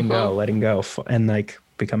go, and like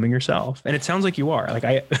becoming yourself. And it sounds like you are.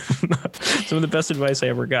 Like some of the best advice I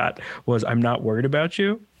ever got was, "I'm not worried about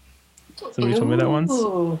you." Somebody told me that once.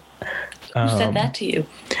 Who said that to you?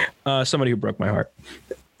 Somebody who broke my heart.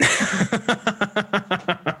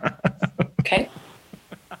 Okay.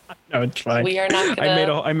 No, it's fine. We are not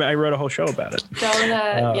gonna. I wrote a whole show about it.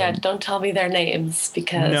 Don't tell me their names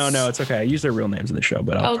because. No, it's okay. I use their real names in the show,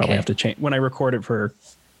 but I'll probably have to change when I record it for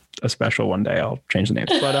a special one day. I'll change the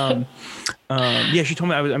names. But yeah, she told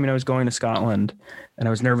me I was going to Scotland, and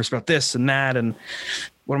I was nervous about this and that, and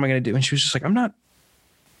what am I going to do? And she was just like, "I'm not.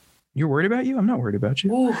 You're worried about you? I'm not worried about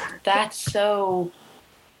you." Ooh, that's so.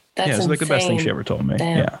 That's it was like the best thing she ever told me.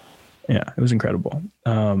 Damn. Yeah, it was incredible.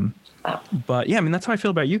 But yeah, I mean, that's how I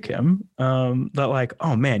feel about you, Kim. That like,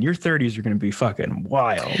 oh man, your 30s are going to be fucking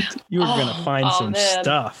wild. You're going to find some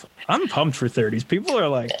stuff. I'm pumped for 30s. People are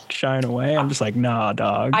like shying away. I'm just like, nah,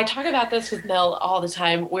 dog. I talk about this with Mel all the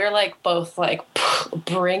time. We're like both like,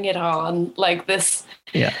 bring it on. Like this.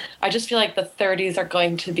 Yeah. I just feel like the 30s are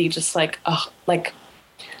going to be just like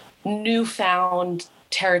newfound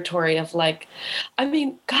territory of like, I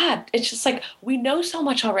mean, God, it's just like we know so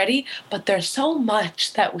much already, but there's so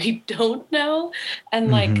much that we don't know.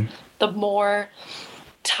 And like the more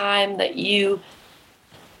time that you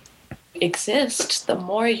exist, the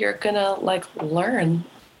more you're gonna like learn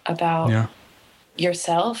about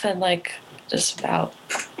yourself and like just about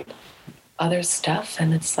other stuff.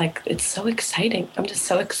 And it's like, it's so exciting. I'm just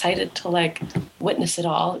so excited to like witness it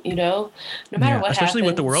all, you know, no matter what especially happens.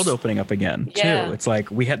 with the world opening up again too. It's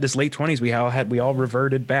like we had this late 20s, we all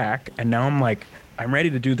reverted back, and now I'm like, I'm ready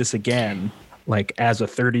to do this again, like as a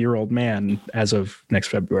 30-year-old man as of next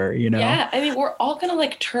February, you know? Yeah, I mean, we're all gonna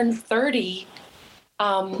like turn 30.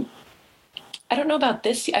 I don't know about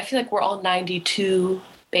this. I feel like we're all 92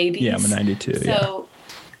 babies. Yeah, I'm a 92. So,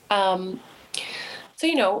 so,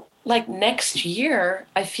 you know, like next year,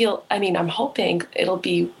 I'm hoping it'll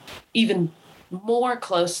be even more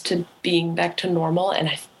close to being back to normal. And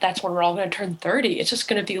that's when we're all going to turn 30. It's just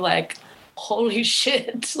going to be like, holy shit.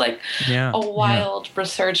 It's like a wild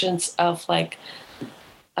resurgence of like,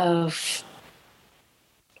 of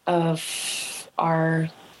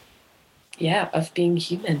being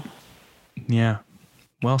human. Yeah.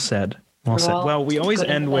 Well said. Well, we always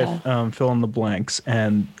end with fill in the blanks,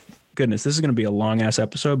 and goodness, this is going to be a long ass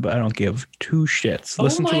episode, but I don't give two shits.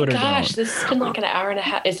 Listen to it or don't. Oh my gosh, this has been like an hour and a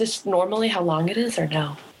half. Is this normally how long it is or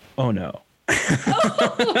no? Oh no. But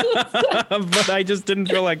I just didn't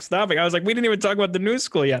feel like stopping. I was like, we didn't even talk about the new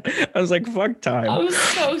school yet. I was like, fuck time. I'm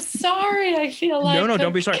so sorry. I feel like no,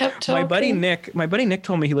 don't be sorry. My buddy Nick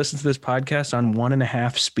told me he listens to this podcast on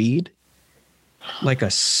 1.5 speed. Like a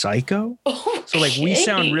psycho. Okay. So like we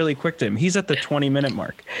sound really quick to him. He's at the 20-minute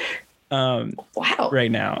mark. Wow. Right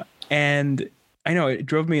now. And I know it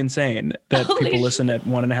drove me insane that people listen at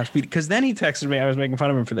 1.5 speed. Because then he texted me. I was making fun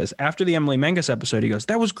of him for this. After the Emily Menges episode, he goes,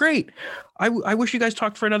 "That was great. I wish you guys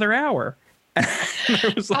talked for another hour." And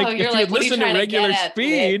I was like, if you listen to regular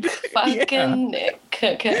speed, fucking Nick.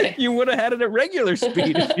 Okay. You would have had it at regular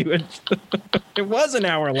speed if you had. It was an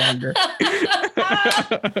hour longer.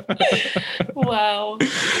 Wow.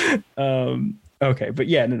 Okay, but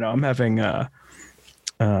yeah, no, I'm having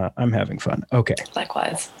fun. Okay.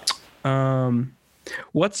 Likewise.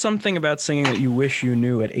 What's something about singing that you wish you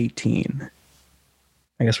knew at 18?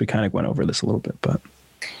 I guess we kind of went over this a little bit, but.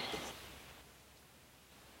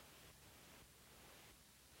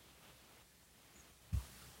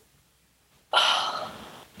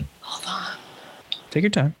 Hold on. Take your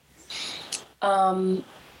time.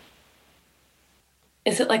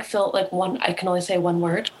 Is it like Phil, like one, I can only say one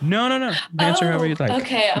word? No. Answer however you'd like.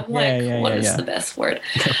 Okay. I'm what is the best word?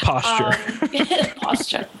 Posture.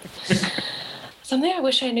 Posture. Something I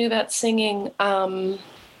wish I knew about singing at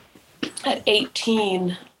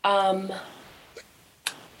 18. I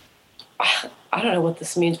don't know what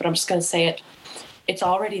this means, but I'm just going to say it. It's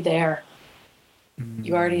already there.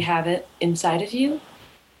 You already have it inside of you.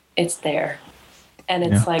 It's there. And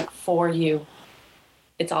it's like for you.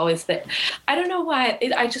 It's always there. I don't know why.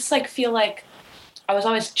 I just like feel like I was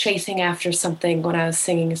always chasing after something when I was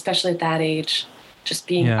singing, especially at that age. Just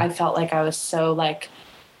being, I felt like I was so like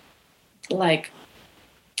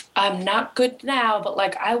I'm not good now, but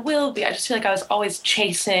like I will be. I just feel like I was always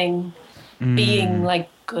chasing being like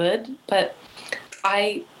good. But if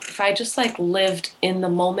I just like lived in the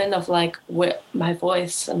moment of like my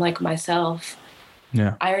voice and like myself,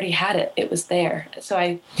 I already had it. It was there. So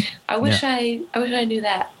I wish I knew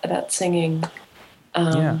that about singing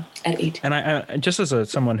at 18. And I just as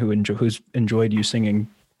someone who's enjoyed you singing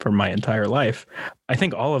for my entire life, I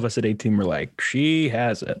think all of us at 18 were like, she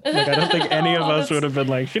has it. Like I don't think any of us would have been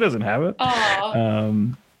like, she doesn't have it.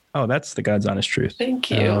 That's the God's honest truth. Thank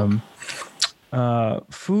you.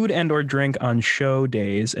 Food and or drink on show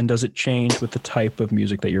days, and does it change with the type of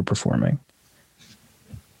music that you're performing?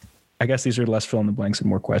 I guess these are less fill in the blanks and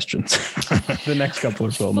more questions. The next couple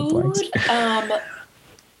are fill in the blanks.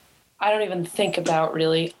 I don't even think about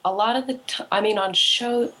really. A lot of the time, I mean, on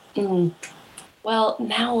show, well,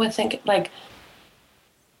 now I think like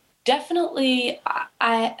definitely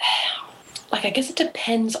I guess it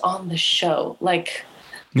depends on the show. Like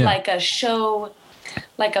a show,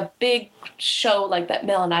 like a big show like that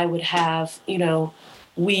Mel and I would have, you know,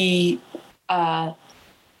 we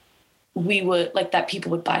would like that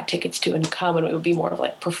people would buy tickets to and come, and it would be more of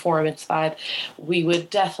like performance vibe. We would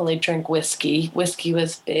definitely drink whiskey. Whiskey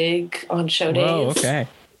was big on show days. Oh, okay.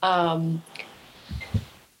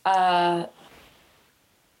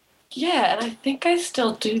 Yeah, and I think I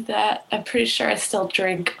still do that. I'm pretty sure I still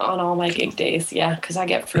drink on all my gig days. Yeah, because I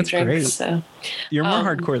get free drinks. Great. So you're more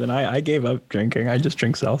hardcore than I gave up drinking. I just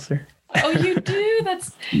drink seltzer. Oh, you do?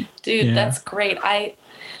 That's great. I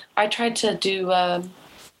tried to do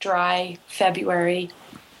dry February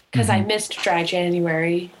because I missed dry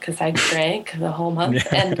January because I drank the whole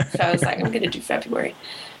month. And so I was like, I'm going to do February.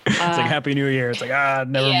 It's like Happy New Year. It's like,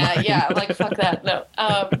 never mind. Yeah, like fuck that. No.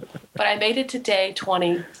 But I made it to day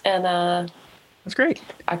 20 and that's great.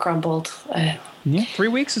 I crumbled. 3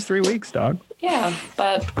 weeks is 3 weeks, dog. Yeah,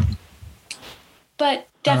 but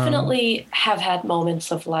definitely have had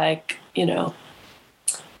moments of like,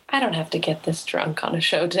 I don't have to get this drunk on a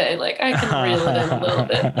show day. Like I can reel it in a little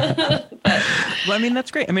bit. Well, I mean,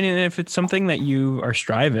 that's great. I mean, if it's something that you are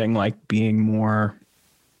striving, like being more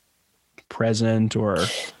present or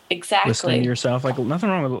listening to yourself, like nothing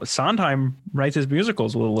wrong with it. Sondheim writes his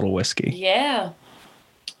musicals with a little whiskey. Yeah.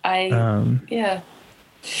 I guess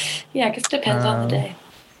it depends on the day.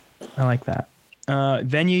 I like that.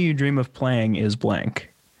 Venue you dream of playing is blank.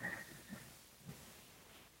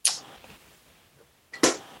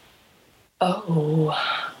 Oh,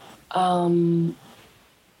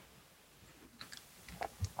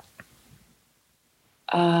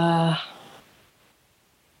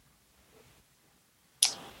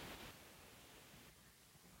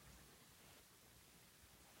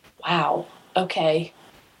 wow. Okay.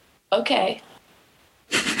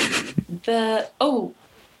 The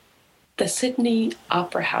Sydney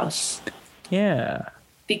Opera House. Yeah.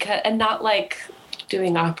 And not like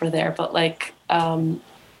doing opera there, but like,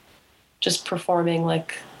 just performing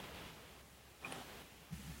like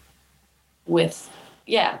with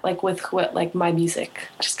my music,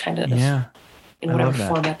 just kind of in whatever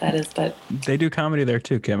format that is. But they do comedy there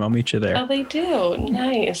too, Kim. I'll meet you there. Oh, they do.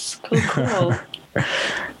 Nice. Cool.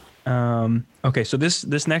 Okay, so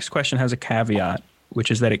this next question has a caveat,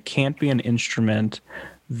 which is that it can't be an instrument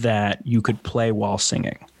that you could play while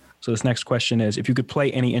singing. So this next question is, if you could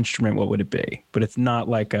play any instrument, what would it be? But it's not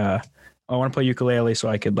like I want to play ukulele so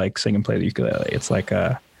I could like sing and play the ukulele. It's like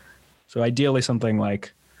so ideally something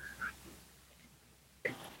like.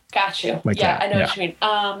 Got you. Like yeah, that. I know what you mean.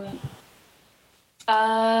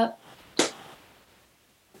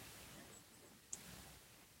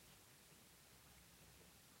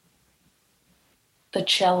 The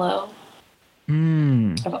cello.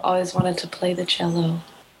 I've always wanted to play the cello.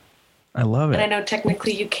 I love it. And I know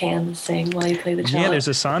technically you can sing while you play the cello. Yeah, there's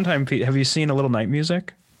a Sondheim piece. Have you seen A Little Night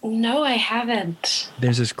Music? No, I haven't.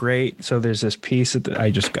 There's this piece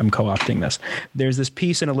that I'm co-opting this. There's this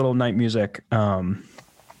piece in A Little Night Music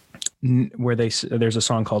where there's a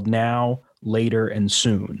song called Now, Later, and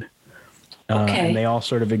Soon. And they all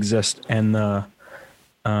sort of exist. And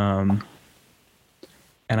and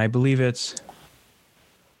I believe it's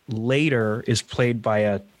Later is played by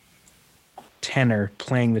a tenor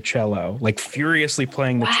playing the cello, like furiously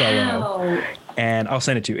playing the cello. And I'll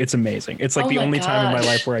send it to you. It's amazing. It's like the only time in my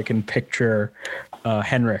life where I can picture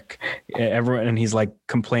Henrik, everyone, and he's like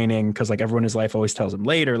complaining because like everyone in his life always tells him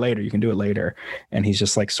later, you can do it later, and he's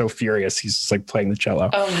just like so furious. He's just like playing the cello.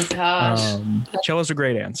 Oh my gosh! Cello's a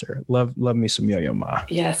great answer. Love me some Yo-Yo Ma.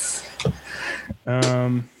 Yes.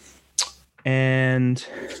 And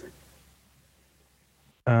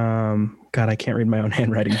God, I can't read my own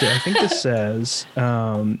handwriting. I think this says,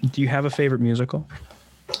 do you have a favorite musical?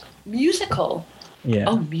 Musical? Yeah.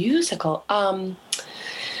 Oh, musical.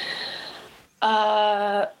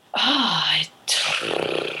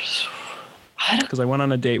 Because I went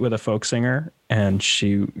on a date with a folk singer and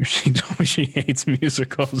she told me she hates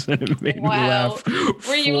musicals and it made me laugh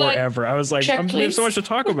forever. I was like, we have so much to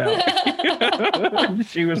talk about.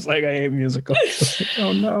 She was like, I hate musicals.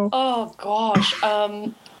 Oh no. Oh gosh.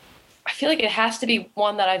 I feel like it has to be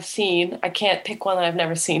one that I've seen. I can't pick one that I've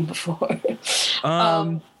never seen before.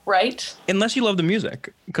 Right? Unless you love the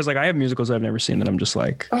music. Because like I have musicals I've never seen that I'm just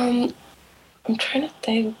like. I'm trying to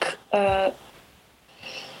think.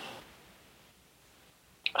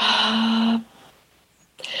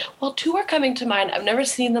 Well, two are coming to mind. I've never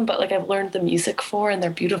seen them, but like I've learned the music for, and they're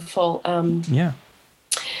beautiful.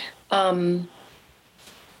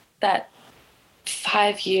 That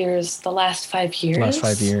 5 years, the last 5 years. Last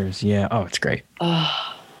 5 years, yeah. Oh, it's great.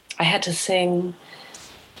 I had to sing.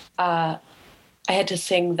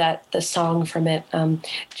 That the song from it,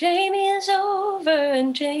 Jamie is over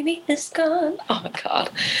and Jamie is gone. Oh my God.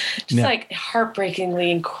 Just like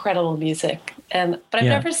heartbreakingly incredible music. But I've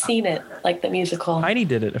never seen it, like the musical. Heidi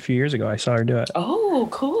did it a few years ago. I saw her do it. Oh,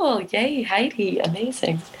 cool. Yay, Heidi.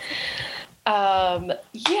 Amazing. So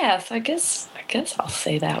I guess I'll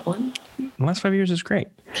say that one. The last 5 years is great.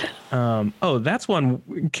 That's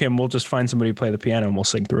one, Kim, we'll just find somebody to play the piano and we'll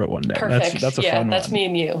sing through it one day. Perfect. That's a fun one. That's me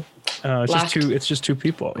and you. It's just two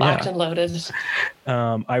people. Locked and loaded.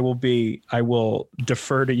 I will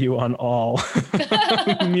defer to you on all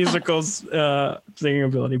musicals singing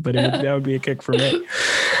ability, but that would be a kick for me.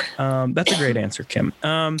 That's a great answer, Kim.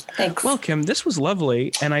 Thanks. Well, Kim, this was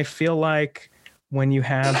lovely, and I feel like when you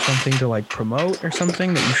have something to like promote or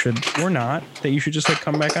something that you should, or not, that you should just like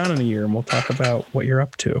come back on in a year and we'll talk about what you're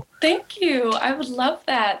up to. Thank you. I would love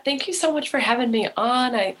that. Thank you so much for having me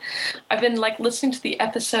on. I've been like listening to the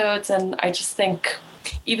episodes, and I just think,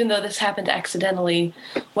 even though this happened accidentally,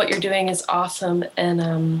 what you're doing is awesome,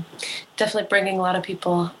 and definitely bringing a lot of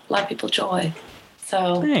people joy.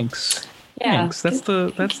 So thanks. Yeah, thanks. That's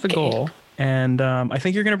the goal. And I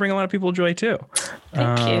think you're going to bring a lot of people joy too.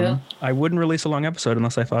 Thank you. I wouldn't release a long episode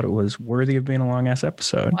unless I thought it was worthy of being a long ass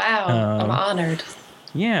episode. Wow, I'm honored.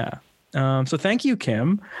 Yeah. So thank you,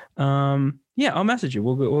 Kim. Yeah, I'll message you.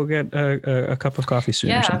 We'll get a cup of coffee soon.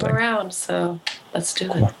 Yeah, or something. I'm around, so let's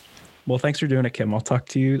do it. Well, thanks for doing it, Kim. I'll talk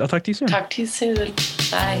to you soon. Talk to you soon.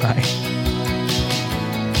 Bye. Bye.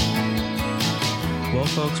 Well,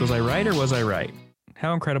 folks, was I right or was I right?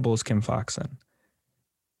 How incredible is Kim Foxon?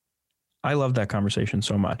 I loved that conversation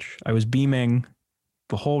so much. I was beaming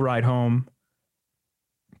the whole ride home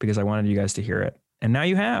because I wanted you guys to hear it. And now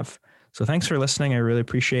you have. So thanks for listening. I really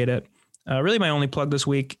appreciate it. Really, my only plug this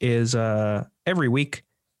week is every week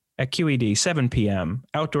at QED, 7 p.m.,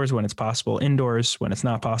 outdoors when it's possible, indoors when it's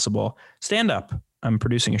not possible. Stand up. I'm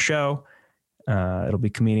producing a show. It'll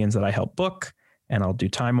be comedians that I help book, and I'll do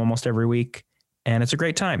time almost every week. And it's a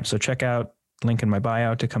great time. So check out link in my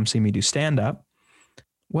bio to come see me do stand up.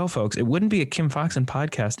 Well, folks, it wouldn't be a Kim Foxon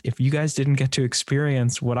podcast if you guys didn't get to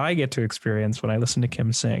experience what I get to experience when I listen to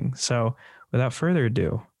Kim sing. So without further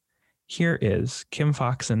ado, here is Kim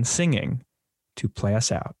Foxon singing to play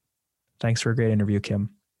us out. Thanks for a great interview,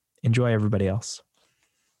 Kim. Enjoy, everybody else.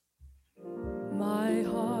 My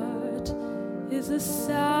heart is a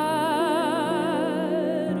sad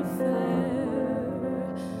affair.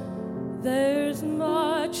 There's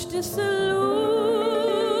much disillusion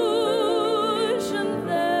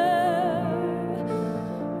there,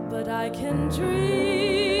 but I can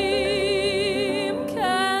dream,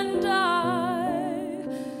 can I,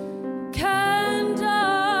 can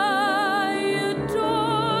I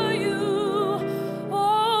adore you,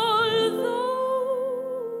 although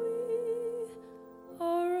we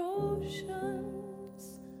are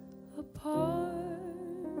oceans apart.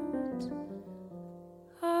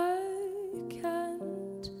 I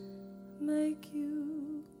can't make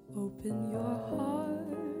you open your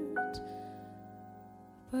heart,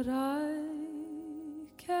 but I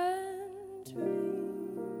can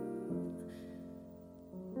dream,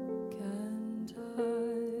 can't I?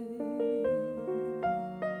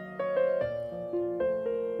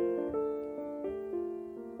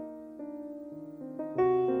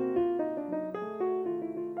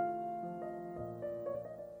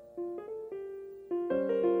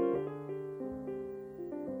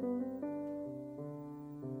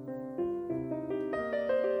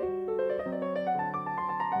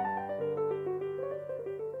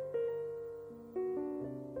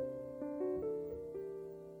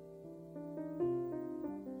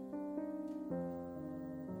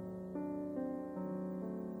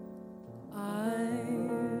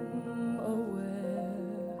 I'm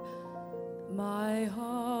aware my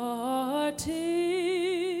heart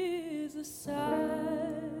is a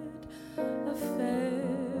sad affair.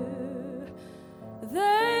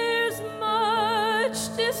 There's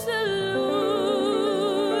much disillusion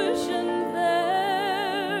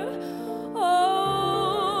there.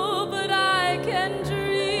 Oh, but I can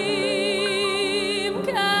dream,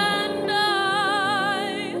 can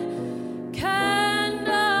I? Can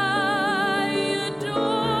I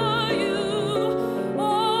adore you,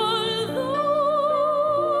 although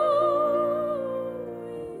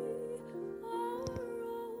we are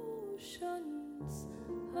oceans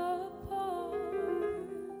apart?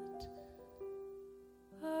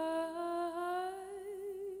 I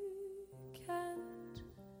can't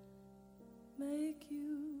make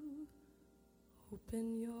you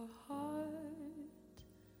open your heart,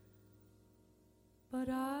 but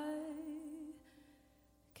I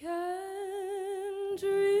can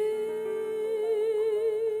dream,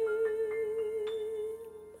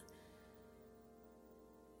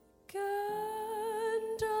 can